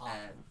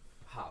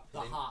 Hopp.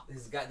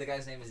 The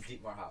guy's name is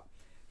Dietmar Hopp.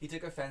 He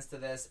took offense to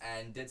this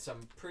and did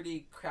some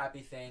pretty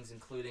crappy things,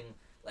 including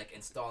like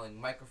installing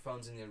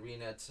microphones in the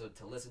arena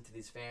to listen to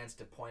these fans,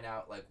 to point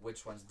out like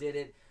which ones did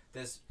it.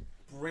 This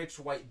rich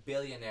white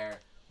billionaire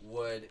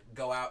would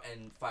go out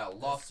and file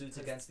lawsuits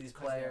against these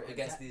players,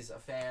 against these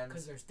fans.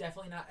 Because there's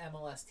definitely not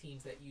MLS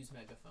teams that use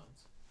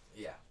megaphones.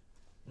 Yeah.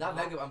 Not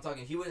mega. I'm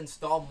talking. He would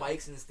install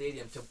mics in the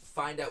stadium to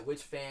find out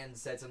which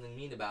fans said something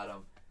mean about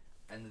him,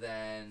 and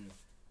then,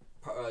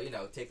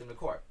 take them to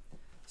court.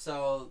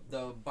 So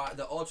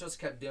the Ultras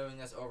kept doing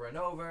this over and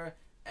over,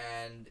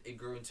 and it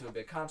grew into a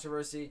big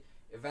controversy.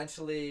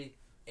 Eventually,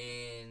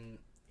 in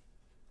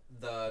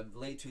the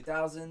late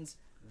 2000s,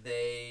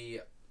 they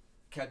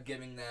kept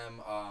giving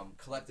them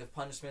collective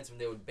punishments when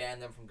they would ban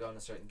them from going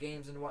to certain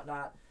games and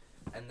whatnot.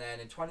 And then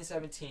in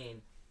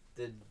 2017,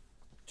 the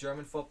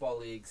German Football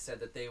League said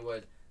that they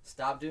would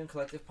stop doing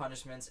collective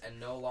punishments and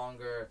no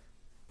longer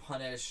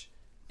punish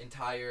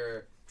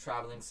entire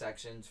traveling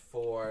sections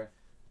for,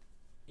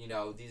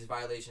 these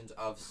violations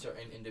of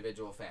certain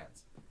individual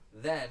fans.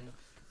 Then,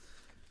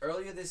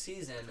 earlier this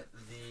season,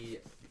 the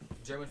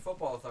German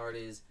football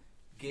authorities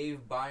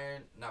gave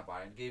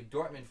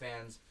Dortmund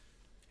fans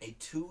a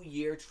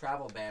 2-year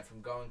travel ban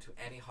from going to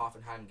any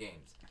Hoffenheim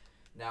games.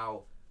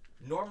 Now,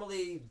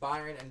 normally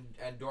Bayern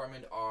and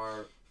Dortmund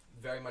are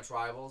very much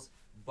rivals,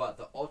 but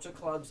the Ultra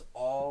clubs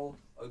all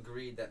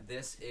agreed that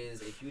this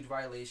is a huge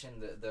violation.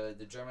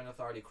 The German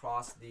authority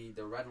crossed the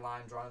red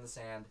line drawn in the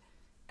sand,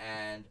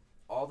 and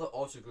all the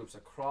Ultra groups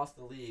across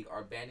the league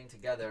are banding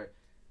together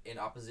in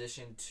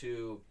opposition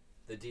to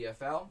the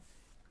DFL,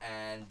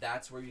 and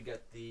that's where you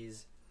get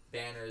these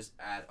banners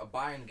at a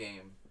Bayern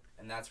game,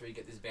 and that's where you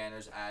get these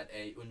banners at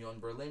a Union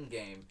Berlin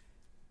game,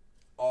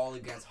 all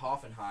against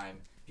Hoffenheim,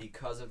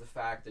 because of the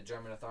fact that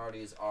German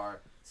authorities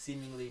are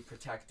seemingly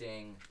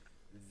protecting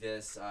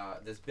this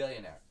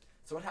billionaire.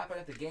 So what happened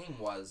at the game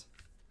was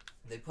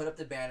they put up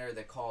the banner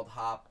that called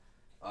Hopp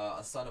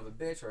a son of a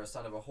bitch or a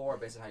son of a whore,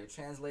 based on how you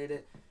translate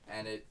it,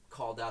 and it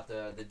called out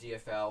the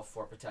DFL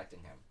for protecting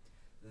him.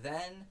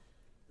 Then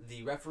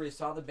the referee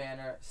saw the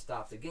banner,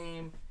 stopped the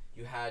game.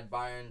 You had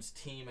Bayern's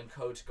team and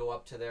coach go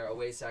up to their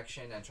away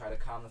section and try to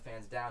calm the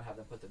fans down, have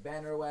them put the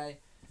banner away.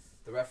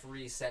 The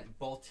referee sent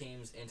both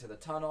teams into the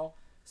tunnel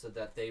so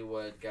that they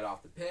would get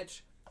off the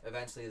pitch.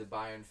 Eventually, the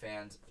Bayern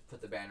fans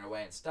put the banner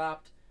away and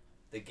stopped.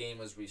 The game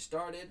was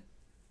restarted.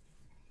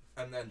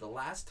 And then the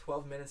last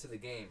 12 minutes of the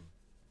game,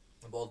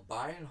 both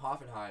Bayern and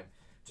Hoffenheim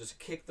just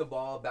kicked the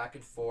ball back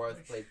and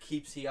forth, played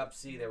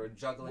keepsy-upsy. They were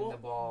juggling the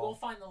ball. We'll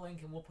find the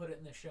link and we'll put it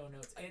in the show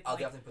notes. I'll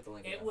definitely put the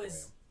link in there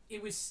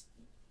It was...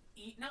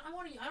 No, I don't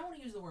want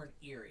to use the word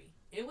eerie.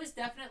 It was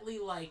definitely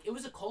it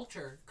was a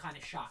culture kind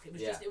of shock. It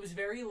was it was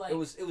very It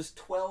was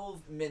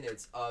 12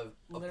 minutes of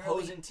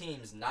opposing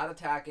teams not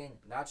attacking,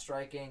 not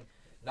striking,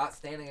 not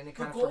standing in any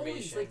kind of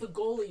formation. The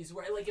goalies,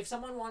 where if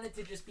someone wanted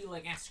to just be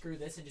screw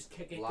this and just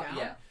kick it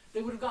down,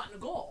 they would have gotten a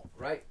goal.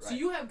 Right. So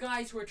you have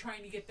guys who are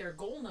trying to get their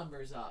goal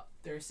numbers up,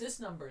 their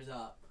assist numbers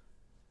up,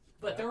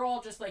 But Yeah. they're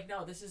all just like,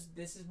 no, this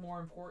is more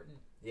important.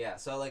 Yeah,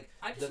 so like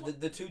I just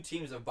the two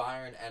teams of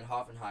Bayern and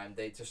Hoffenheim,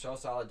 they to show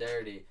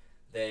solidarity,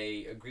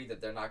 they agreed that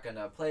they're not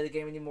gonna play the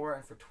game anymore,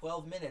 and for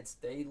 12 minutes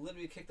they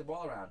literally kicked the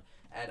ball around.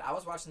 And I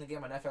was watching the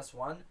game on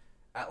FS1.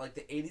 At like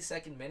the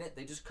 82nd minute,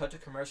 they just cut to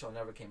commercial and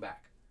never came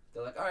back.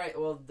 They're like, all right,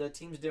 well the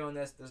team's doing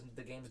this,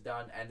 the game's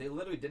done, and they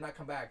literally did not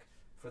come back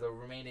for the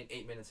remaining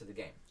 8 minutes of the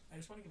game. I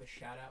just want to give a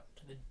shout out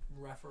to the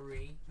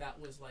referee that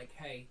was like,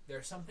 hey,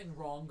 there's something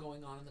wrong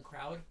going on in the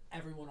crowd.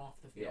 Everyone off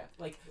the field. Yeah.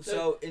 Like,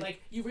 So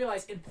like you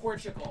realize in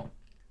Portugal,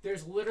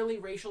 there's literally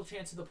racial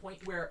chants to the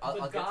point where I'll the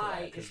get to that,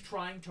 guy 'cause- is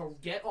trying to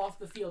get off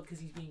the field because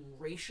he's being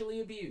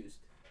racially abused.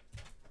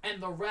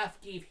 And the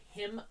ref gave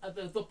him,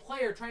 the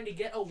player trying to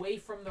get away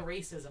from the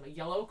racism, a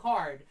yellow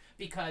card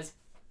because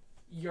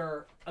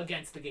you're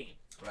against the game.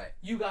 Right.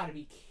 You gotta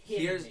be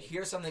kidding me.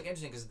 Here's something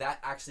interesting, because that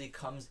actually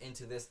comes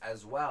into this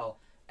as well,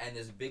 and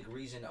is a big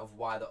reason of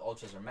why the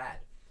ultras are mad.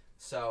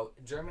 So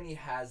Germany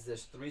has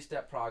this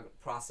 3-step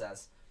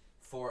process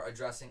for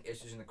addressing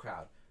issues in the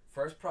crowd.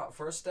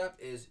 First step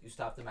is you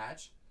stop the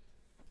match,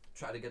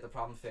 try to get the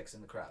problem fixed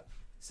in the crowd.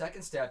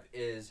 Second step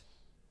is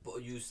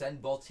you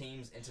send both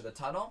teams into the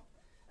tunnel,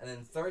 and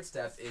then third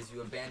step is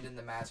you abandon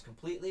the match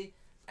completely,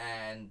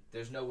 and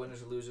there's no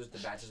winners or losers. The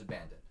match is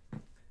abandoned.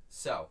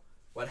 So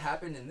what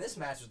happened in this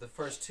match was the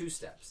first 2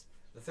 steps.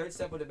 The third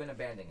step would have been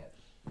abandoning it.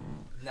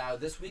 Now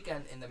this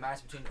weekend in the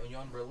match between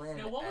Union Berlin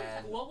Now,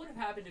 and what would have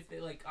happened if they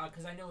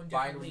because I know in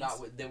Bayern different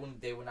would leagues.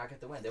 they would not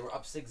get the win. They were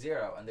up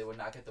 6-0 and they would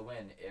not get the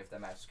win if the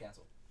match was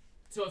canceled.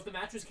 So if the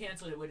match was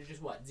canceled, it would have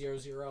just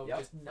 0-0, Yep.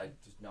 just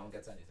Just no one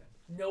gets anything.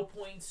 no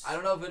points. I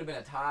don't know if it would have been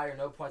a tie or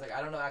no points. Like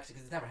I don't know actually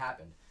because it's never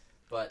happened,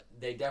 but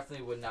they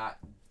definitely would not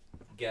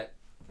get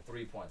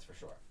 3 points for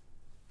sure.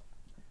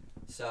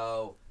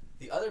 So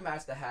the other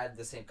match that had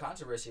the same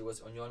controversy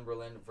was Union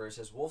Berlin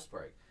versus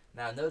Wolfsburg.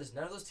 Now notice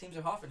none of those teams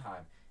are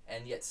Hoffenheim,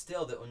 and yet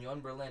still the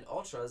Union Berlin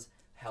Ultras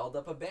held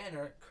up a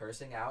banner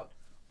cursing out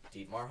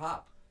Dietmar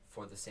Hopp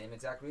for the same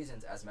exact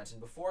reasons as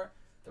mentioned before.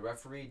 The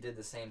referee did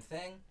the same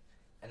thing,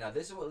 and now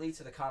this is what leads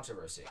to the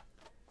controversy.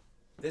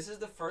 This is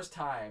the first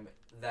time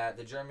that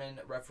the German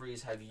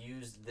referees have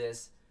used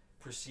this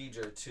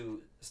procedure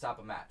to stop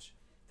a match.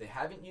 They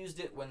haven't used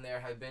it when there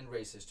have been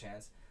racist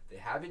chants. They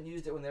haven't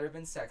used it when there have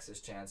been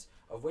sexist chants,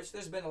 of which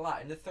there's been a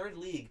lot. In the third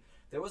league,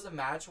 there was a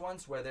match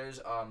once where there's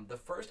the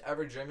first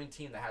ever German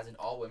team that has an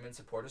all-women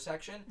supporter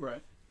section.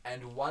 Right.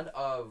 And one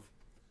of,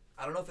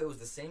 I don't know if it was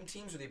the same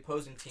teams or the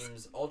opposing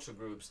teams' ultra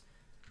groups,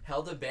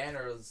 held a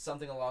banner,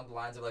 something along the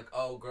lines of like,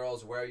 oh,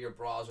 girls, wear your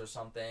bras or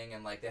something.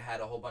 And like they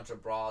had a whole bunch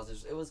of bras.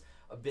 It was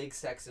a big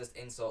sexist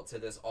insult to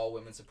this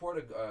all-women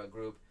supporter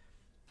group.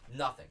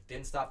 Nothing.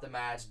 Didn't stop the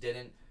match.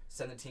 Didn't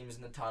send the teams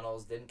in the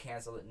tunnels. Didn't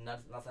cancel it.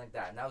 Nothing like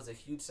that. And that was a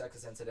huge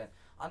sexist incident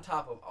on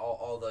top of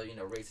all the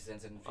racist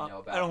incidents you know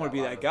about. I don't want to be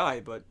a lot that of- guy,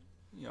 but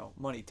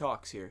money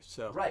talks here.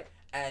 So Right.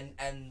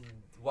 And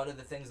one of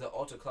the things that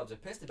ultra clubs are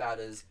pissed about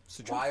is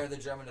why are the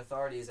German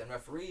authorities and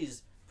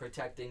referees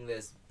protecting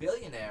this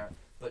billionaire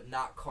but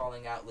not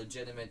calling out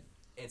legitimate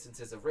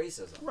instances of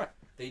racism? Right.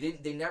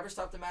 They never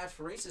stopped the match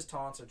for racist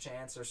taunts or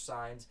chants or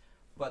signs,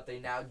 but they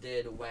now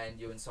did when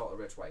you insult a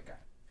rich white guy.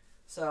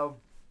 So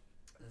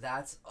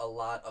that's a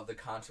lot of the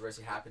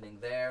controversy happening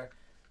there.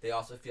 They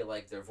also feel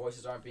like their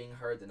voices aren't being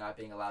heard. They're not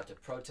being allowed to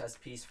protest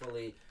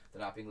peacefully.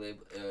 They're not being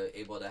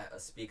able to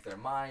speak their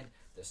mind.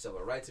 Their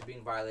civil rights are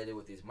being violated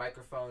with these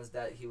microphones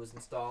that he was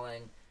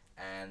installing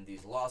and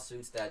these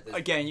lawsuits that this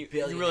again, you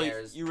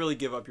billionaires... really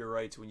give up your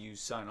rights when you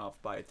sign off,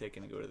 buy a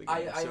ticket, and go to the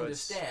game. I so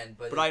understand,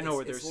 but I know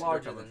where it's they're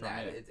larger coming than from,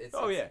 that.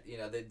 yeah.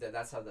 It's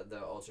that's how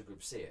the ultra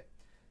groups see it.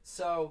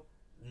 So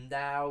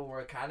now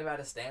we're kind of at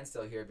a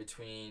standstill here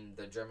between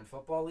the German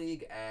Football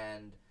League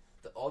and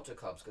the ultra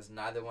clubs because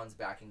neither one's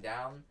backing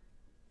down.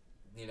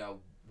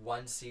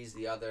 One sees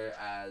the other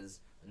as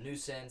a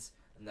nuisance,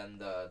 and then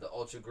the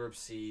ultra groups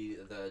see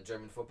the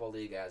German Football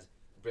League as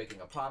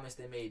breaking a promise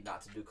they made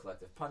not to do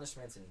collective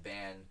punishments and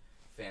ban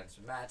fans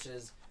from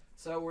matches.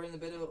 So we're in the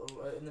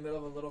middle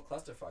of a little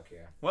clusterfuck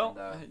here. Well,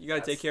 And, you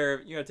gotta take care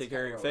of your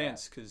where we're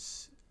fans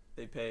because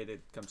they pay to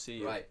come see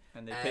you, Right.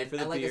 and they pay for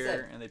the like I beer,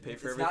 said, and they pay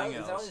for it's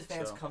everything not else. only the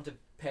fans so. come to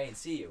pay and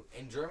see you.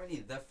 In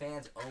Germany, the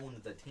fans own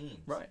the teams.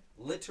 Right.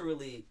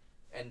 Literally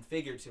and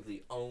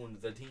figuratively own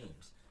the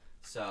teams.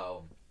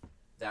 So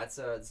it's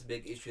a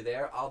big issue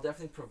there. I'll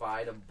definitely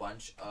provide a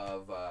bunch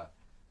of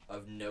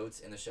notes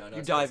in the show notes.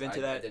 You dive 'cause into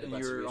I that did a in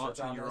bunch of your research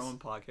on your this. own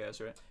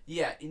podcast, right?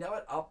 Yeah, you know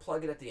what? I'll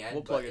plug it at the end.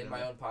 We'll plug but it in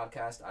my own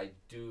podcast, I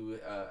do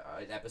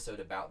an episode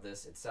about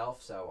this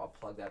itself, so I'll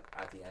plug that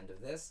at the end of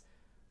this.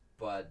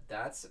 But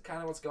that's kind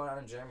of what's going on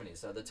in Germany.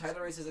 So the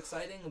title race is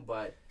exciting,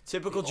 but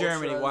Typical the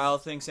Germany, Ultras-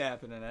 wild things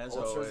happening as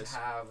Ultras always.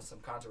 have some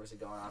controversy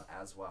going on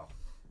as well.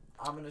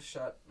 I'm gonna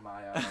shut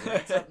my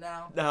rants up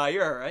now Nah,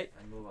 you're all right.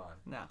 and move on.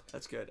 Nah,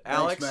 that's good. Thanks,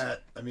 Alex,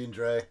 Matt. I mean,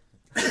 Dre.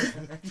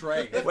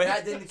 Trey. Wait.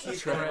 Matt didn't keep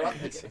Trey.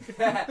 interrupting.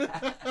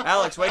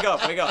 Alex, wake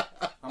up.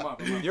 I'm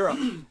up. You're up.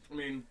 I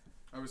mean,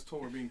 I was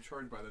told we're being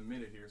charged by the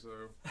minute here, so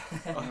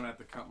I'm gonna have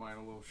to cut mine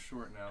a little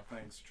short now.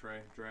 Thanks,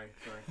 Trey.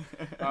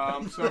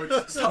 So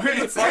it's Stop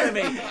making fun of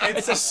me.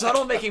 It's a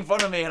subtle making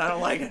fun of me, and I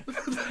don't like it.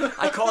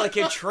 I call the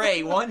kid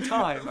Trey one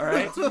time. All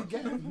right. Do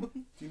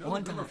you know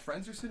One the number time. of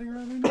friends are sitting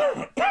around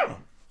here?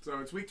 So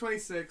it's week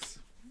 26,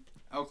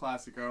 El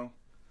Clasico.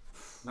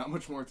 Not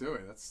much more to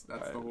it. That's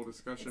Right. the whole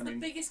discussion. It's I mean,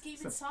 the biggest game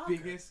it's in the soccer.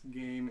 biggest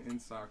game in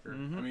soccer.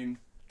 Mhm. I mean,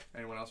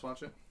 anyone else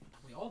watch it?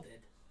 We all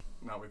did.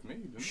 Not with me.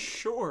 You didn't.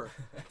 Sure.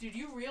 Dude,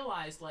 you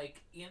realize,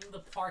 like, in the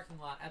parking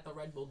lot at the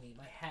Red Bull game,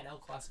 I had El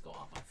Clasico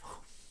on my phone.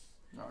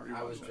 No,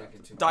 I was rewatched it drinking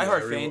after. too much. Die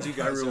Hard I fans, you I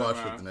guys.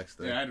 rewatched it the next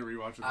day. Yeah, I had to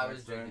rewatch it the I next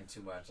was day. drinking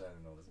too much. I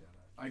didn't know what was going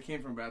on. I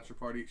came from bachelor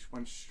party,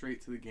 went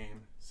straight to the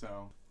game.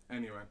 So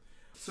anyway,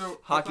 so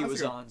Hockey El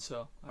was Clasico. on,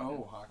 so.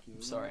 Oh, hockey.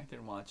 I'm sorry,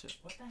 didn't watch it.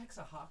 What the heck's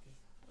a hockey?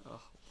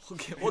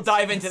 We'll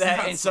dive into It's that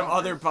not in some soccer.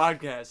 other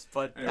podcast.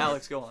 But Anyway.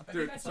 Alex, go on. I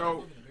Dude, think I saw so it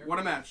moving the beer. what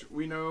a match.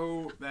 We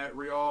know that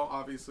Real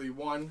obviously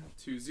won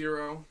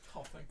 2-0.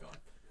 Oh, thank God.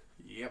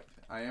 Yep,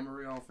 I am a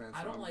Real fan, so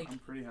I don't I'm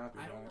pretty happy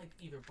I about don't it. like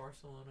either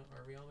Barcelona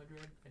or Real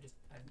Madrid.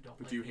 I don't But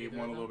like do you hate either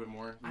one of a little them. bit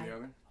more than the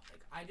other?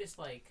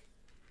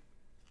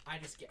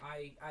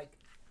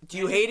 Do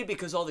you hate it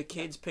because all the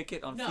kids pick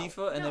it on No,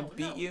 FIFA and no, then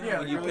beat no, you Yeah,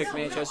 when you no, pick no,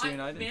 Manchester I-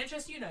 United?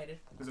 Manchester United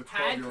There's a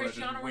had 12-year-old that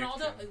Cristiano just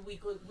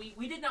whipped Ronaldo. him.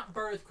 We did not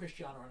birth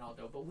Cristiano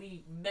Ronaldo, but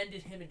we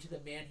mended him into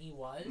the man he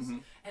was,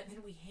 Mhm. and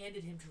then we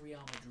handed him to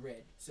Real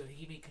Madrid so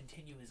he may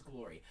continue his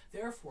glory.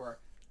 Therefore,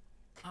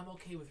 I'm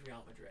okay with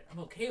Real Madrid. I'm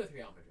okay with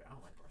Real Madrid. I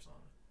don't like Barcelona.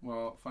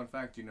 Well, fun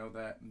fact, you know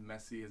that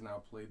Messi has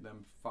now played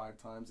them 5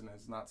 times and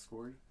has not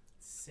scored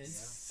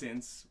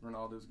since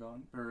Ronaldo's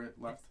gone or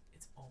left.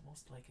 It's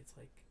almost like it's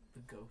like the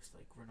ghost,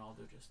 like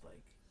Ronaldo just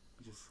like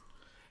Just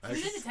he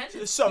was in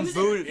attendance. Some He was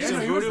voodoo, Yeah, some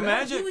no, he was voodoo there.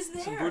 magic. He was Some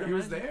there. voodoo he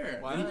was magic? there.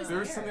 Wow. He was There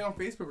was there. something on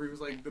Facebook where he was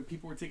like, the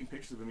people were taking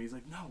pictures of him. He's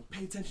like, no,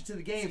 pay attention to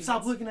the game. See,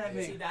 Stop that's- looking at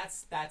See, me.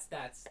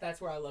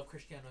 that's where I love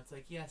Cristiano. It's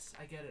like, yes,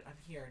 I get it. I'm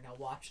here now.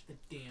 Watch the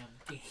damn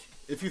game.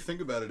 If you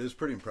think about it, it's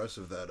pretty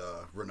impressive that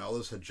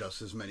Ronaldo's had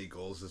just as many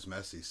goals as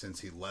Messi since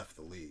he left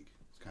the league.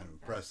 It's kind of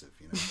impressive,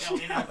 you know. Oh,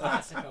 in El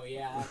Clasico,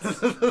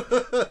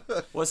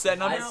 yeah. What's that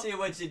number? I see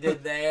what you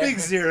did there. Big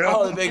zero.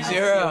 Oh, the big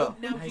zero.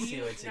 Now, I do see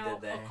you, what you now,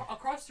 did there.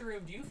 across the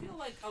room, do you feel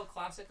like El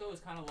Clasico has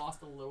kind of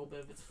lost a little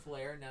bit of its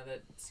flair now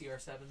that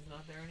CR7's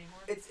not there anymore?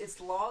 It's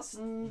lost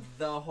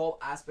the whole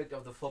aspect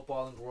of the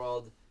footballing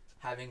world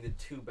having the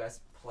two best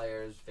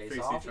players face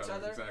off each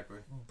other. Exactly.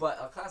 But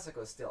El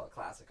Clasico is still a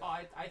Clasico. Oh,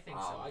 I think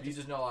so. You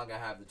just no longer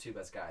have the two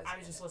best guys. I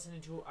was in just it.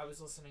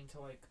 listening to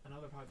like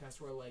another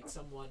podcast where like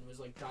someone was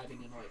like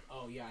diving in like,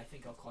 oh yeah, I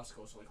think El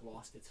Clasico's like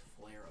lost its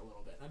flair a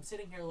little bit. And I'm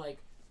sitting here like,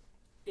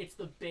 it's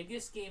the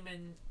biggest game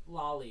in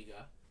La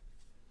Liga,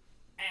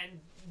 and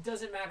it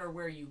doesn't matter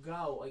where you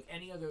go, like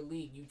any other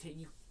league, you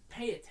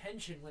pay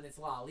attention when it's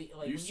La Liga.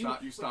 Like You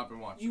when stop and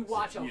watch. You this.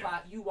 watch El Yeah.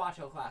 you watch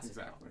El Clasico.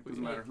 Exactly.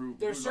 Doesn't Like, matter who.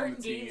 There's who's on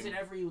certain the games team. in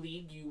every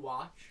league you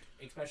watch,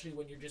 especially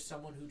when you're just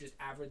someone who just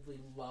avidly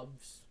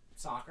loves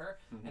soccer.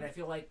 Mhm. And I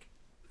feel like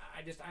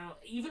I don't.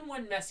 Even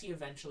when Messi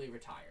eventually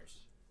retires,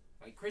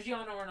 like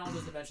Cristiano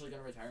Ronaldo's eventually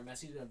going to retire,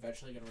 Messi's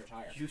eventually going to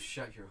retire. You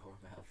shut your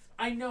whore mouth.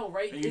 I know,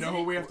 right? And you know Isn't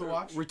who it- we have to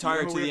watch?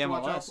 Retire You know to who we the have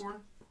watch out MLS.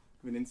 for?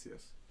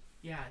 Vinicius.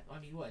 Yeah, I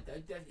mean, what?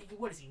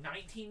 What is he?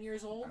 19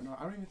 years old?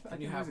 I don't even think.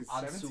 And you have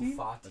Ansu 17?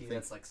 Fati,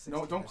 that's like 16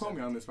 No, don't or quote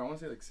me on 17. this, but I want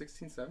to say like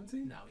 16,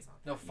 17? No, he's not.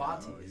 No,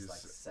 Fati No, is he's- like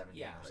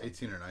 17 Yeah. or something.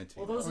 18 or 19.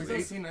 Well, those Oh, are he's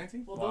those. 18,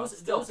 19? Well, Wow. those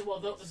Still- those still are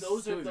he's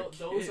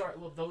a those kid. are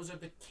those are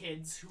the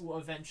kids who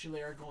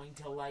eventually are going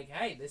to like,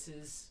 hey, this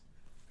is.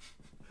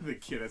 The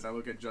kid, as I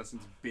look at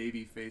Justin's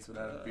baby face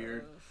without a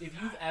beard.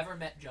 If you've ever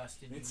met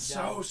Justin, It's you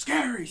know so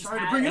scary. He's Sorry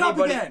to had- bring it up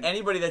Anybody, again.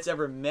 anybody that's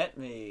ever met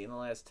me in the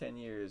last 10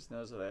 years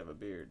knows that I have a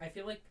beard. I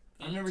feel like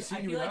I've never seen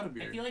I you feel without like, a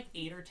beard. I feel like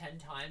 8 or 10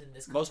 times in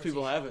this Most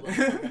people conversation have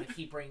it. alone, we're gonna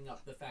keep bringing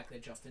up the fact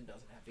that Justin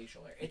doesn't have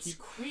facial hair. It's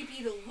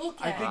creepy to look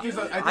I at. think there's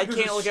a, dude. I think I there's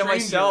can't a look at stranger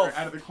myself.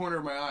 out of the corner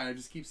of my eye. I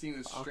just keep seeing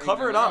this. I'll stranger.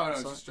 cover it up,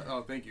 No, son. it's just,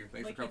 oh, thank you.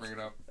 Thanks Like, for covering it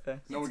up. Okay.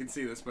 No one can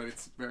see this, but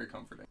it's very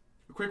comforting.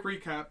 A quick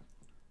recap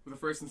for the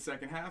first and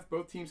second half.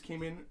 Both teams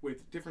came in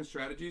with different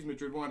strategies.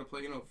 Madrid wanted to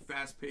play,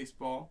 fast-paced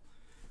ball,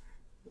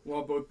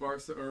 while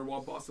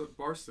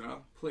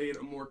Barca played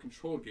a more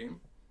controlled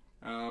game.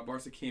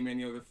 Barca came in,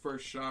 the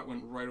first shot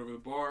went right over the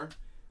bar.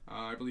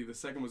 I believe the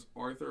second was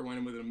Arthur, went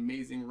in with an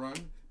amazing run,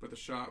 but the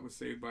shot was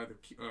saved by the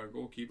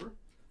goalkeeper.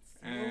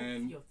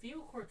 And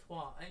Theo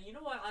Courtois, and you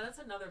know what? That's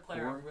another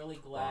player I'm really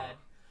glad.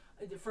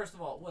 First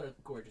of all, what a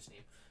gorgeous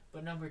name.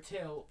 But number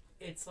two,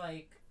 it's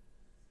like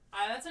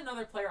that's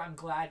another player I'm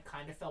glad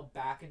kind of fell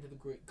back into the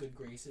good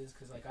graces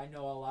because like I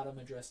know a lot of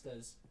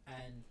Madristas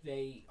and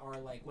they are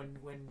like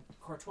when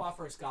Courtois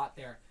first got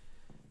there,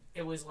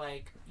 it was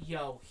like,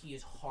 yo, he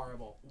is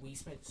horrible. We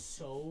spent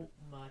so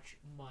much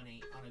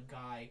money on a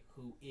guy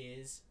who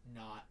is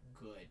not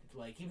good.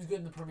 Like he was good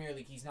in the Premier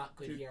League, he's not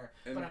good Dude, here.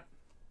 and But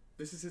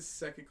this is his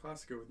second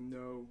Clasico with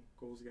no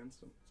goals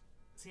against him.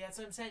 see, that's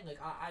what I'm saying. Like,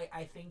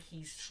 I think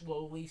he's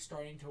slowly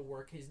starting to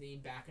work his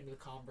name back into the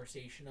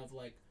conversation of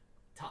like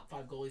top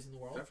 5 goalies in the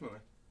world. Definitely.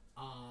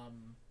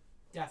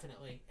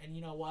 Definitely. And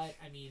you know what?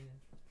 I mean,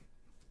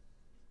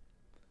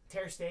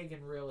 Ter Stegen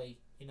really,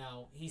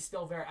 he's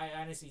still very.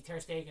 Honestly, Ter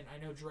Stegen.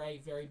 I know Dre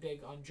very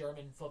big on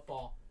German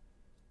football.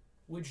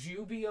 Would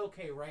you be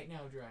okay right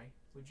now, Dre?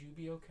 Would you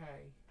be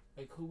okay?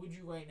 Like, who would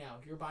you right now?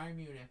 If you're Bayern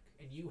Munich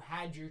and you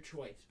had your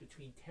choice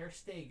between Ter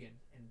Stegen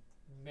and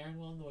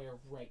Manuel Neuer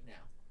right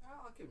now.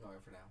 I'll keep Neuer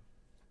for now.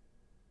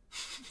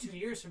 2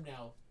 years from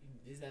now,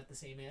 is that the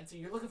same answer?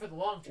 You're looking for the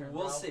long term.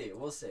 We'll see.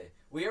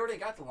 We already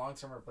got the long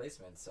term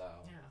replacement, so.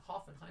 Yeah,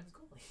 Hoffenheim's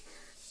goalie.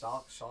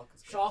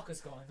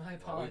 Schalke's going. I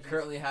apologize. We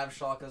currently have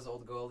Schalke's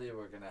old goalie.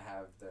 We're gonna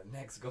have the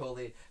next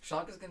goalie.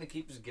 Schalke's gonna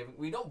keep just giving.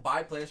 We don't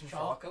buy players from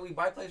Schalke. We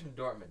buy players from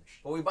Dortmund,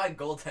 but we buy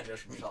goaltenders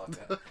from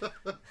Schalke.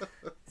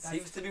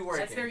 Seems to be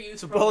working. That's their youth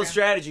It's a program. bold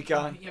strategy,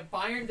 Con. Yeah,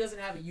 Bayern doesn't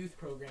have a youth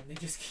program. They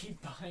just keep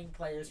buying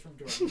players from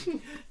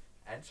Dortmund.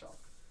 And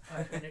Schalke. All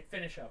right,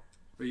 finish up.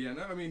 But yeah,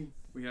 no, I mean,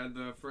 we had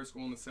the first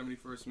goal in the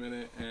 71st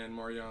minute, and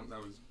Mariano, that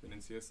was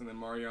Vinicius, and then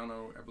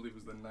Mariano, I believe,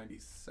 was the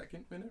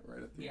 92nd minute,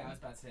 right at the end. Yeah, I was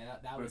about to say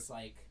that. That was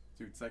like.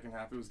 Dude, second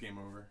half, it was game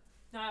over.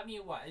 No, I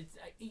mean, what?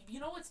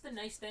 You know what's the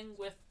nice thing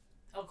with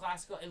El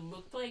Clasico? It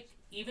looked like,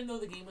 even though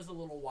the game was a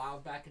little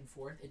wild back and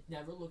forth, it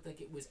never looked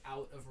like it was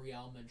out of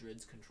Real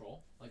Madrid's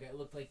control. Like, it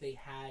looked like they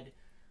had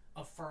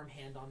a firm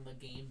hand on the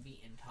game the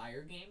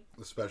entire game.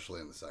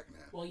 Especially in the second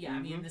half. Well, yeah, I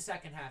mean, in the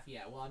second half,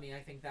 yeah. Well, I mean, I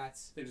think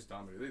that's... They just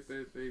dominated.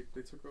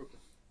 They took over.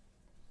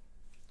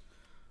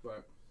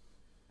 But...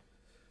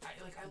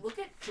 I look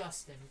at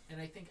Justin,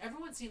 and I think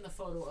everyone's seen the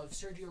photo of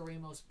Sergio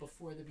Ramos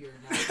before the beard.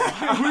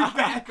 We're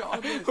back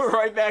on this. We're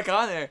right back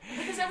on there.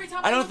 Because every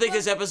time I don't think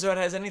this episode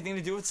has anything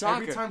to do with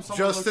soccer. Every time someone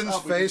Justin's looks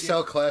up, face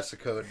El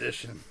Clasico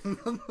edition.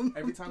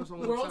 Every time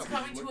someone World's looks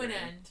up, coming to an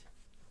end.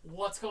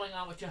 What's going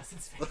on with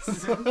Justin's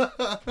face?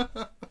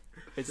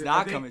 It's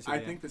not coming to an I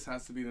end. think this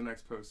has to be the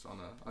next post on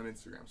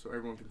Instagram, so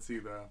everyone can see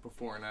the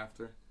before and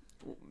after.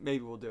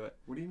 Maybe we'll do it.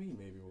 What do you mean?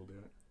 Maybe we'll do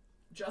it.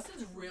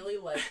 Justin's really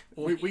like...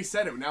 We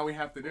said it. Now we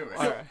have to do it.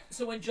 All right.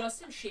 So when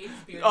Justin shaved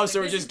his beard... Oh, so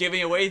we're just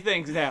giving away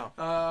things now.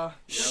 Yeah,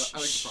 I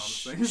like to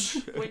promise things.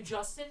 When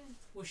Justin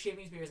was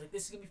shaving his beard, he's like,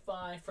 this is going to be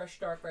fine, fresh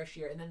start, fresh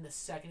year. And then the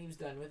second he was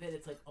done with it,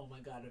 it's like, oh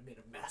my god, I made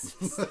a mess.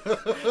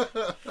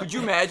 Could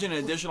you imagine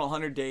an additional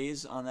 100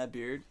 days on that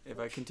beard if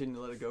I continue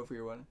to let it go for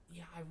your wedding?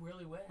 Yeah, I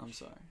really wish. I'm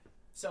sorry.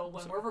 So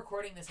when we're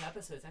recording this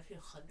episode, it's actually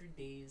 100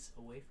 days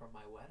away from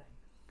my wedding.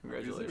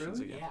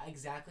 Congratulations really? again. Yeah,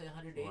 exactly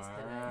 100 days Wow.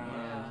 today.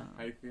 Yeah.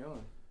 How you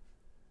feeling?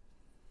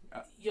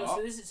 Yo,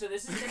 so this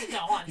is no,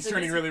 hold on. He's So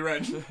turning this- really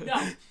red.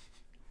 No.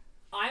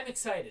 I'm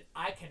excited.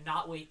 I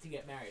cannot wait to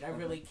get married. I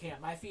really can't.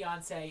 My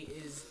fiance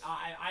is...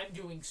 I'm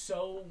doing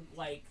so,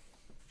 like...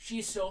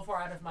 She's so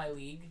far out of my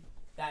league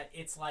that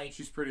it's like...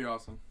 She's pretty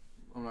awesome.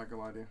 I'm not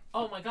gonna lie to you.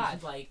 Oh my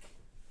god, like...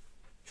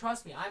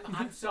 Trust me, I'm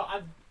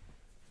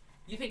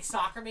you think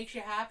soccer makes you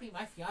happy?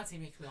 My fiance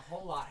makes me a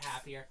whole lot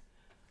happier.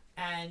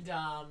 And,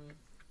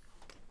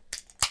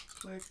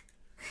 Like,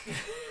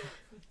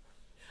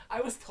 I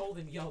was told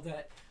and yelled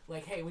at,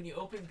 like, hey, when you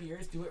open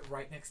beers, do it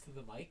right next to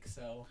the mic,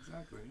 so...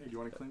 exactly. Hey, do you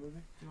want to clean with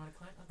me? Do you want to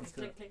climb? Let's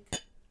Okay, do clink,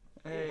 it.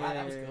 clink. Wow,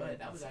 that was good.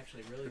 That was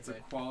actually really It's a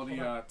good. quality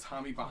Hold on.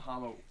 Tommy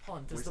Bahama. Hold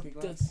on, whiskey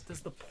glass?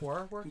 does the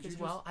pour work Did you as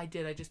well? I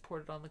did. I just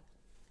poured it on the...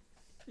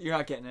 You're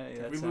not getting any of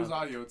If that we lose sound.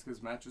 audio, it's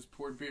because Matt just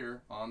poured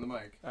beer on the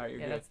mic. All right, you're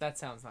Yeah, good. that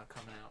sound's not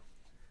coming out.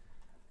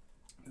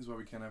 This is why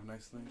we can't have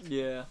nice things.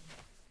 Yeah.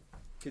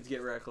 Kids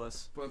get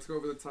reckless. But let's go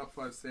over the top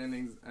 5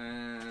 standings,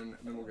 and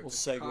then we'll get We'll to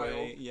segue.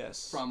 Kyle.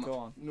 Yes. From Go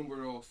on.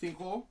 numero 5,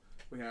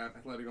 we have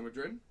Atletico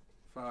Madrid.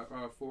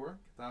 4,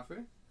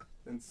 Getafe.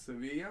 Then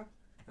Sevilla.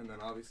 And then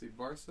obviously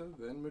Barca.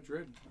 Then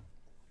Madrid.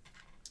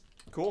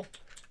 Cool.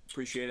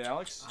 Appreciate it,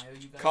 Alex. I owe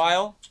you guys...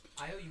 Kyle,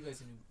 I owe you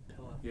guys a new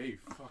pillow. Yeah, you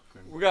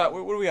fucking... we got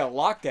what do we got?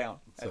 Lockdown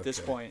It's at this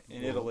okay. point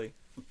in We'll Italy.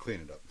 Clean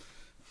it up.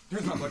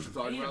 There's not much to I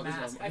talk need a about. There's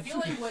mask. not I much. feel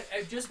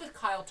like just with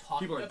Kyle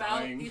talking People are about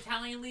dying. the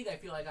Italian league, I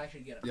feel like I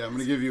should get a Yeah, I'm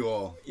mask. gonna give you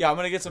all. Yeah, I'm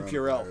gonna get some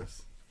Purell.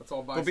 coronavirus. Let's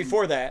all buy But some,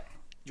 before that,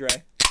 Dre.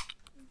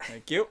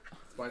 Thank you.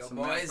 let's buy Go some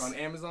boys. masks on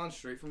Amazon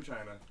straight from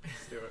China.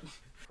 Let's do it.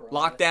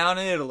 Lockdown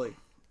in Italy.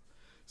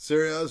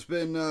 Serie A's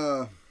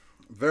been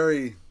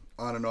very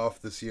on and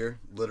off this year,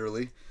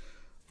 literally.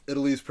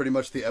 Italy's pretty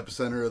much the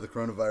epicenter of the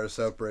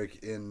coronavirus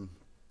outbreak in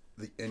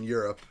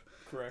Europe.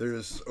 Correct.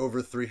 There's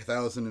over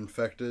 3,000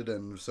 infected,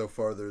 and so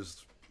far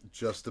there's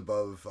just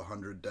above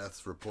 100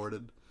 deaths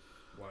reported.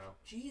 Wow.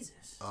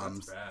 Jesus.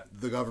 That's bad.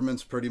 The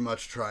government's pretty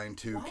much trying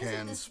to Why can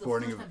isn't this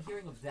sporting. the first I'm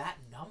hearing of that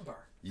number?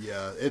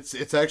 Yeah,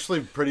 it's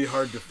actually pretty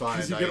hard to find.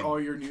 Because you get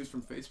all your news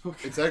from Facebook.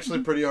 It's actually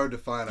pretty hard to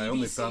find. I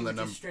only BBC, found the which is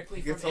number. strictly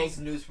He from gets all his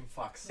England. news from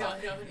Fox. No,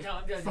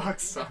 I'm just Fuck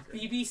soccer.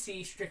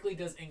 BBC strictly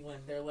does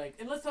England. They're like,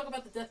 and let's talk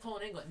about the death toll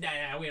in England.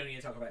 Nah, we don't need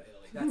to talk about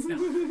Italy. That's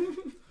not.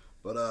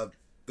 But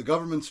the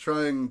government's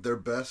trying their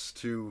best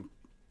to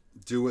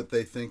do what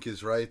they think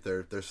is right.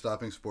 They're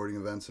stopping sporting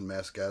events and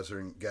mass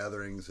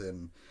gatherings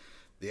in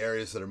the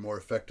areas that are more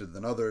affected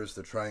than others.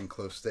 They're trying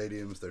closed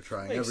stadiums. They're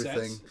trying Makes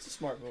everything. sense. It's a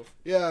smart move.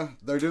 Yeah,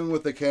 they're doing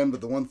what they can.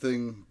 But the one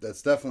thing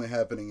that's definitely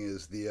happening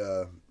is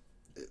the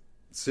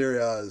Serie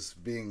A is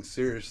being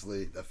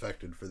seriously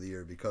affected for the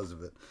year because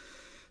of it.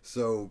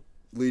 So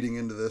leading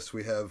into this,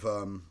 we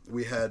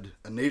had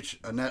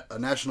a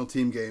national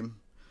team game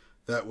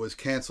that was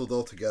canceled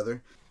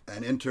altogether.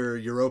 An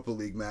inter-Europa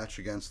League match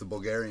against the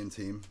Bulgarian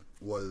team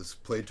was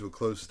played to a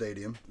closed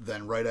stadium.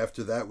 Then right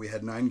after that, we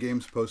had 9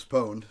 games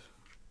postponed,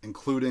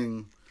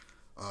 including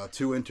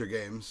 2 Inter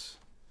games,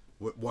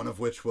 one of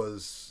which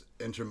was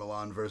Inter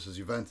Milan versus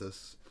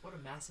Juventus. What a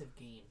massive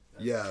game.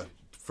 Yeah,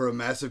 for a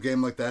massive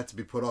game like that to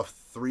be put off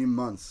 3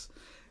 months.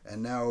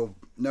 And now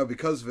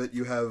because of it,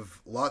 you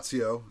have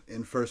Lazio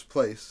in first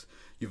place.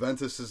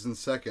 Juventus is in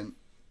second.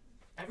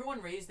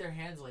 Everyone raised their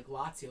hands like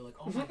Lazio, like,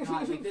 oh my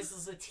god, like this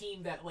is a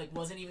team that like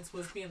wasn't even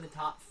supposed to be in the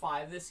top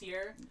 5 this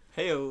year.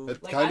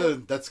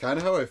 Heyo. That's kind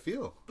of how I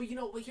feel. But you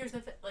know, like here's the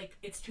thing, like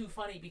it's too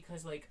funny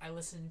because like I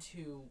listened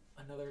to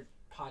another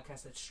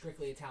podcast that's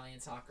strictly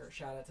Italian soccer.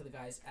 Shout out to the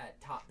guys at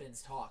Top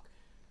Bins Talk.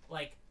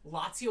 Like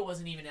Lazio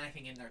wasn't even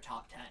anything in their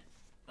top 10.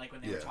 Like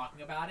when they were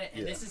talking about it,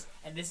 and this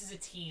is a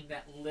team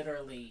that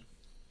literally,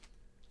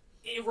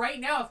 right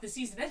now, if the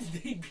season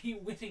ended, they'd be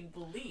winning the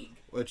league.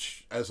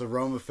 Which, as a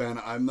Roma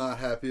fan, I'm not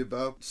happy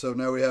about. So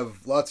now we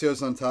have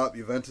Lazio's on top.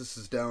 Juventus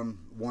is down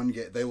 1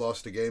 game. They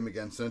lost a game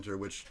against Inter,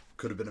 which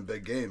could have been a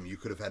big game. You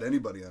could have had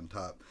anybody on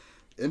top.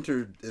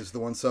 Inter is the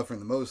one suffering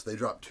the most. They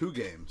dropped 2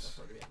 games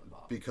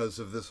because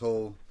of this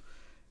whole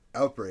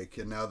outbreak,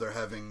 and now they're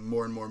having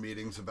more and more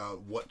meetings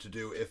about what to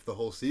do if the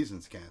whole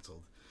season's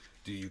canceled.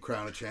 Do you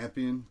crown a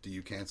champion? Do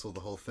you cancel the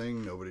whole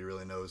thing? Nobody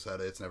really knows how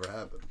to. It's never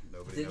happened.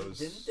 Nobody knows.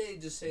 Didn't they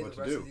just say the what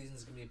rest to of do. the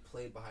season's going to be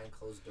played behind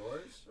closed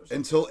doors? Or something?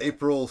 Until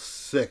April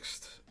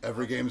 6th,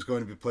 every game is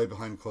going to be played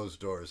behind closed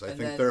doors. I And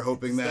think then they're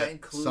hoping does that that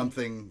include-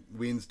 something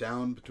weans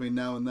down between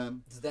now and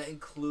then. Does that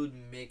include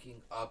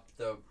making up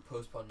the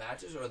postponed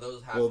matches, or are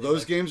those happening? Well, those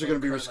like, games are going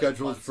to be current, rescheduled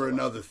months for away?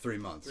 another 3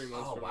 months. 3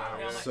 months Oh, from wow.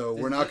 now. Yeah. So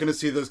Does we're not going to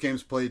see those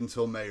games played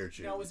until May or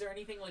June. Now, was there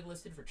anything like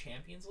listed for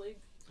Champions League?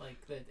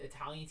 Like the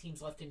Italian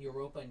teams left in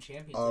Europa and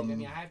Champions League? I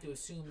mean, I have to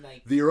assume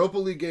like The Europa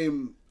League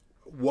game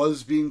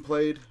was being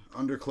played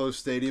under closed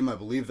stadium. I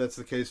believe that's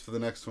the case for the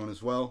next one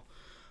as well.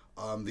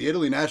 The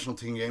Italy national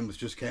team game was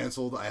just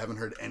canceled. I haven't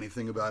heard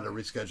anything about a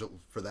reschedule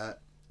for that.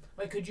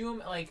 could you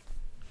like?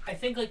 I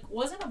think like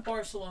wasn't a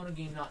Barcelona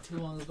game not too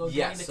long ago?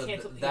 Yes, during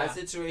so the that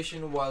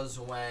situation was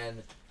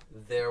when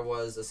there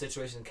was a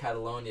situation in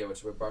Catalonia, which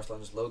is where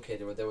Barcelona is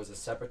located, where there was a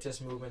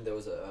separatist movement. There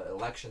was an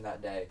election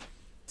that day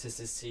to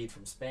secede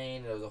from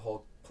Spain. There was a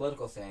whole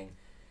political thing,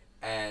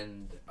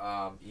 and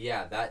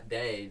that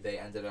day they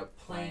ended up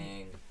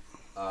playing.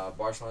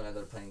 Barcelona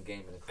ended up playing a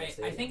game in the closed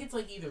stadium. I think it's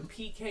like either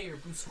PK or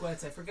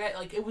Busquets. I forget.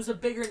 Like it was a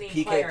bigger name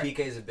PK player. PK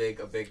is a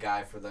big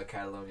guy for the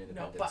Catalonian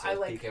independence. but so I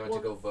like- PK went to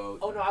go vote.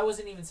 Oh no, I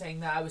wasn't even saying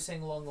that. I was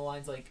saying along the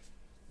lines like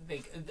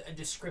a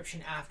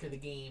description after the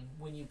game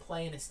when you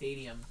play in a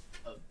stadium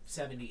of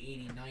 70,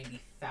 80,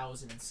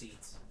 90,000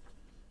 seats.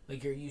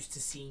 Like you're used to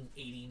seeing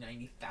 80,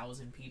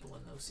 90,000 people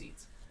in those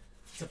seats.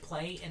 To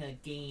play in a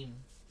game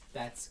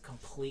that's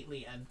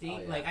completely empty.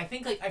 Oh, yeah. Like I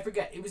think like I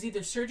forget, it was either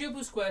Sergio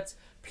Busquets,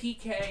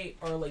 PK,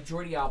 or like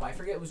Jordi Alba. I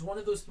forget, it was one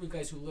of those 3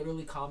 guys who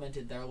literally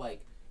commented they're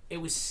like it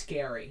was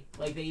scary.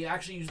 Like they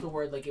actually used the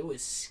word like it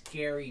was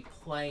scary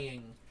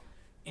playing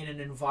in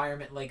an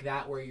environment like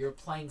that where you're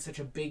playing such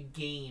a big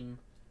game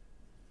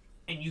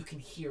and you can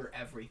hear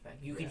everything.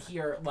 You can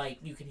hear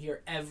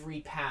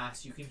every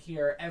pass, you can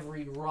hear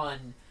every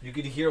run. You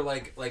could hear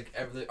like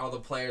all the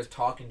players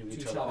talking to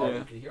each other. other.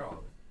 You could hear all of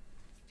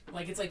it.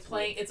 Like it's like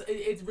playing.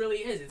 It really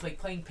is. It's like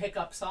playing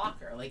pickup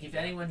soccer. Like if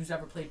anyone who's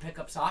ever played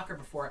pickup soccer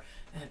before,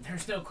 and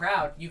there's no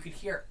crowd, you could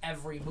hear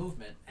every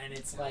movement, and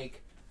it's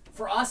like,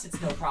 for us,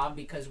 it's no problem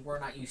because we're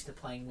not used to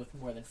playing with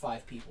more than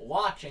 5 people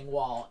watching.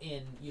 While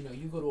in you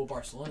go to a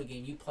Barcelona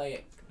game, you play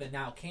at the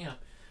Now Camp.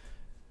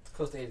 It's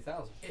close to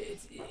 80,000.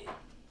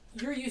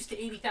 You're used to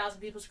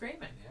 80,000 people screaming.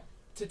 Yeah.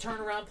 To turn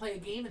around, play a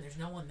game, and there's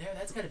no one there.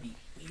 That's gotta be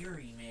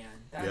eerie, man.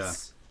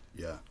 That's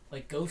Yeah.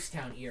 like ghost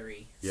town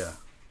eerie. Yeah.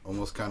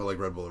 Almost kind of like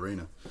Red Bull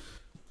Arena.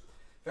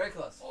 Very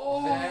close.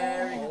 Oh.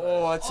 Very close.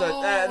 Oh, it's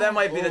that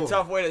might be the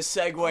tough way to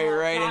segue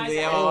right guys,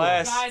 into the I-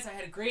 MLS. Guys, I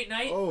had a great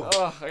night. Oh.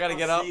 Oh, I gotta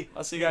get up.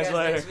 I'll see you guys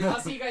later. next week. I'll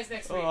see you guys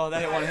next week. Oh,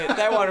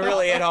 that one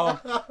really hit home.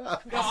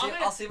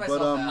 I'll see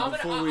myself out.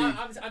 Before we-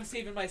 I'm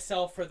saving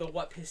myself for the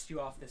what pissed you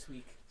off this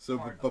week.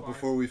 So, but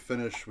before we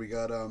finish, we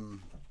got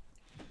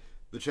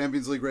the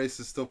Champions League race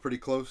is still pretty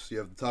close. You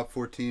have the top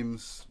 4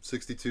 teams,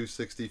 62,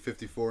 60,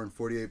 54, and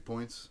 48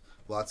 points.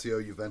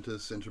 Lazio,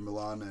 Juventus, Inter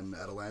Milan, and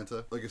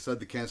Atalanta. Like I said,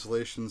 the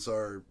cancellations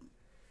are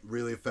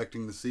really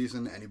affecting the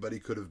season. Anybody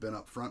could have been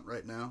up front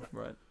right now.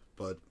 Right.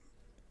 But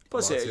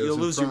Plus, Lazio's you'll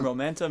in lose your front.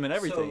 momentum and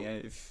everything. Yeah.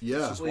 It's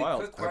just Wait, wild.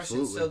 quick question.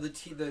 Absolutely.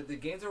 So the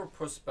games that were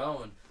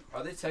postponed,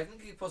 are they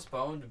technically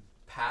postponed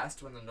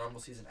past when the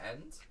normal season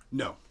ends?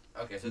 No.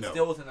 Okay, so it's No.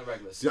 still within the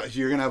regular season. So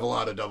you're going to have a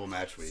lot of double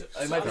match weeks.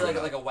 It might be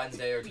like a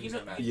Wednesday or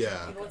Tuesday match.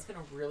 Yeah. You know what's gonna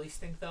really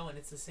stink though, and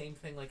it's the same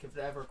thing. Like if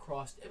it ever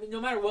crossed, I mean,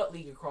 no matter what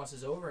league it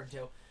crosses over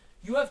into,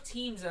 you have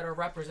teams that are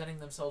representing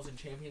themselves in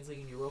Champions League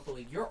and Europa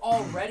League. You're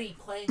already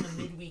playing a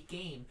midweek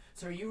game.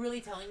 So are you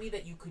really telling me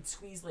that you could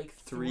squeeze like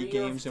Three or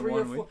games in three or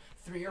one four, week?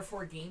 3 or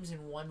 4 games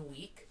in 1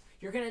 week?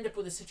 you're going to end up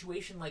with a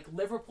situation like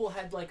Liverpool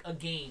had like a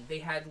game. They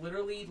had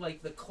literally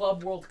like the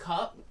Club World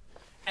Cup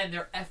and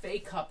their FA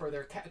Cup or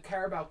their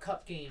Carabao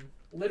Cup game,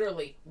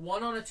 literally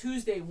one on a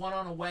Tuesday, one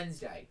on a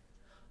Wednesday.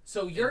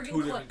 So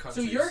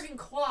Jurgen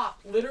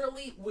Klopp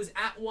literally was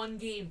at one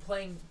game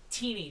playing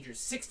teenagers,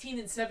 16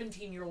 and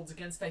 17-year-olds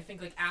against, I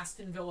think, like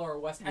Aston Villa or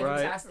West Ham. It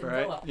was Aston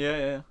Villa.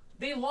 Yeah.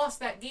 They lost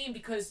that game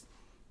because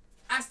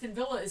Aston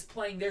Villa is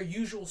playing their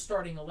usual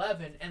starting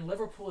 11 and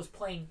Liverpool is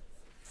playing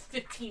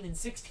 15 and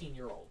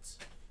 16-year-olds.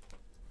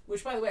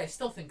 Which, by the way, I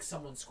still think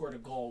someone scored a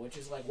goal, which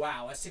is like,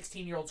 wow, a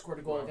 16-year-old scored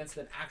a goal against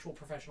an actual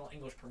professional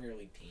English Premier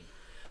League team.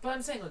 But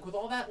I'm saying, like, with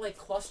all that, like,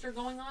 cluster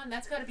going on,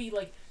 that's got to be,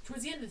 like,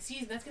 towards the end of the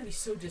season, that's going to be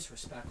so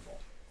disrespectful.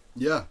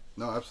 Yeah,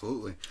 no,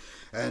 absolutely.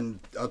 And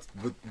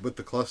with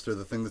the cluster,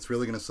 the thing that's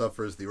really going to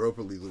suffer is the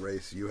Europa League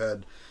race. You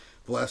had,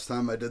 the last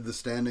time I did the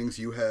standings,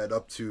 you had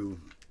up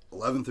to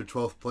 11th or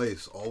 12th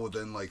place, all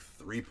within, like,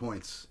 3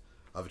 points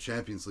of a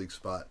Champions League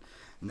spot.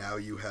 Now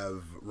you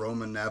have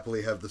Roma and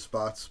Napoli have the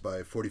spots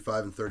by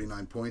 45 and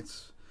 39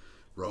 points.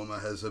 Roma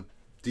has a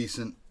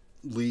decent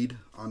lead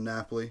on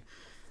Napoli.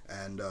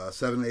 And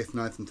 7th, 8th,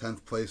 9th, and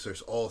 10th place are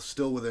all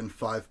still within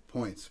 5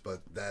 points, but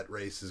that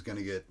race is going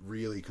to get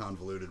really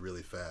convoluted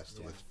really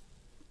fast with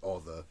all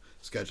the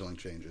scheduling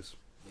changes.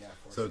 Yeah,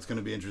 so it's going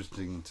to be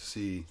interesting to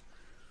see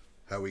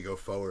how we go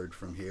forward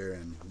from here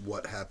and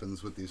what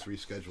happens with these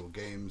rescheduled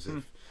games.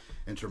 If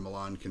Inter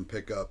Milan can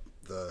pick up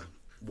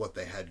what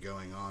they had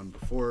going on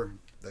before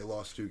they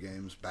lost 2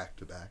 games back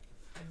to back.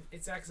 And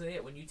it's actually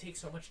it. When you take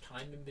so much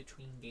time in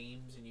between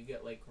games and you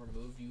get like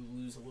removed, you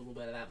lose a little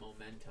bit of that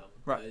momentum.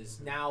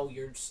 Because now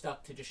you're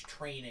stuck to just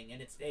training,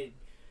 and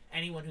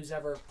anyone who's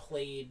ever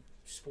played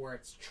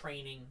sports,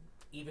 training,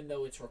 even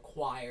though it's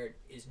required,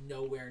 is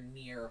nowhere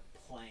near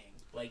playing.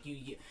 Like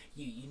you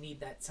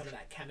need some of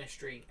that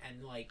chemistry,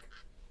 and like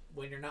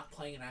when you're not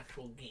playing an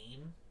actual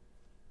game,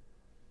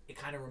 it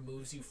kind of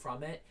removes you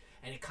from it,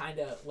 and it kind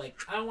of like,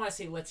 I don't want to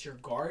say lets your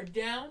guard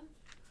down.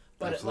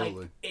 But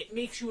it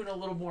makes you in a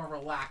little more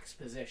relaxed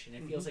position.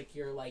 It feels like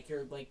you're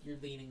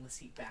leaning the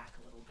seat back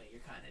a little bit.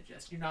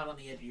 You're not on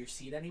the edge of your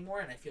seat anymore,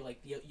 and I feel like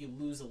you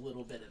lose a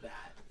little bit of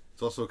that.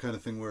 It's also a kind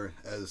of thing where,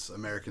 as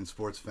American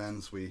sports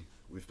fans, we've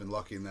been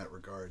lucky in that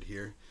regard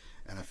here,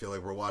 and I feel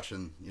like we're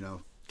watching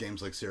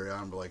games like Serie A,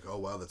 and we're like, oh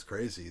wow, that's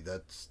crazy.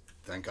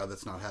 Thank God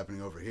that's not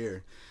happening over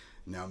here.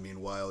 Now,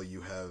 meanwhile,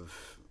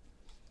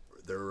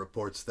 there are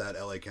reports that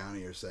LA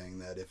County are saying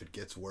that if it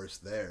gets worse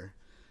there,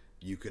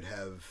 you could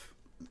have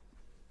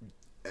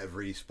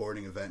every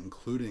sporting event,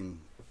 including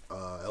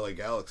LA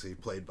Galaxy,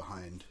 played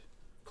behind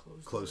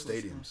closed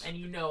stadiums. And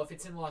if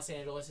it's in Los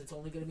Angeles, it's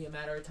only going to be a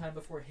matter of time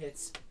before it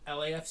hits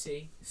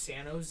LAFC,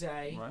 San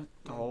Jose. Right.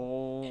 The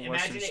whole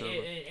Imagine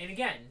it, and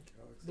again,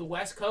 the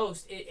West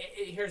Coast.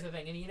 Here's the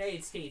thing: in the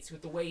United States,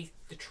 with the way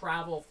the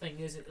travel thing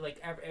is,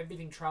 like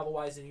everything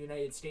travel-wise in the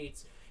United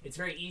States, it's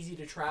very easy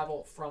to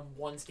travel from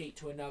one state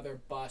to another: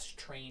 bus,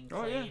 train,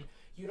 plane. Oh, yeah.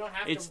 You don't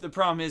have to. The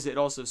problem is it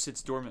also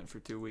sits dormant for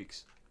 2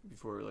 weeks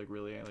before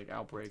really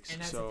outbreaks.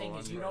 And that's the thing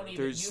is you don't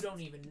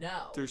even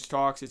know. There's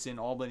talks. It's in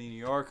Albany, New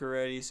York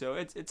already, so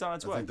it's on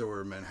its way. I think there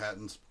were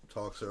Manhattan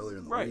talks earlier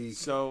in the week. Right.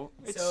 So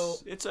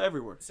it's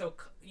everywhere. So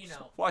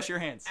wash your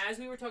hands. As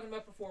we were talking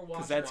about before,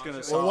 wash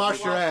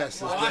your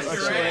ass.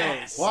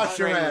 Wash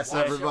your ass,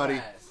 everybody.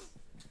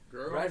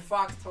 Red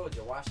Fox told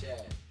you, wash your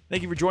ass.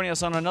 Thank you for joining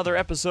us on another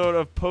episode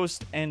of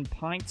Post and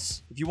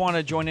Pints. If you want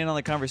to join in on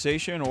the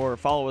conversation or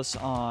follow us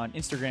on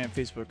Instagram,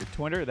 Facebook, or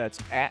Twitter, that's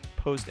at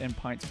Post and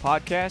Pints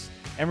Podcast.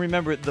 And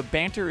remember, the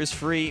banter is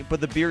free,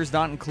 but the beer is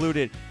not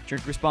included.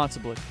 Drink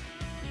responsibly.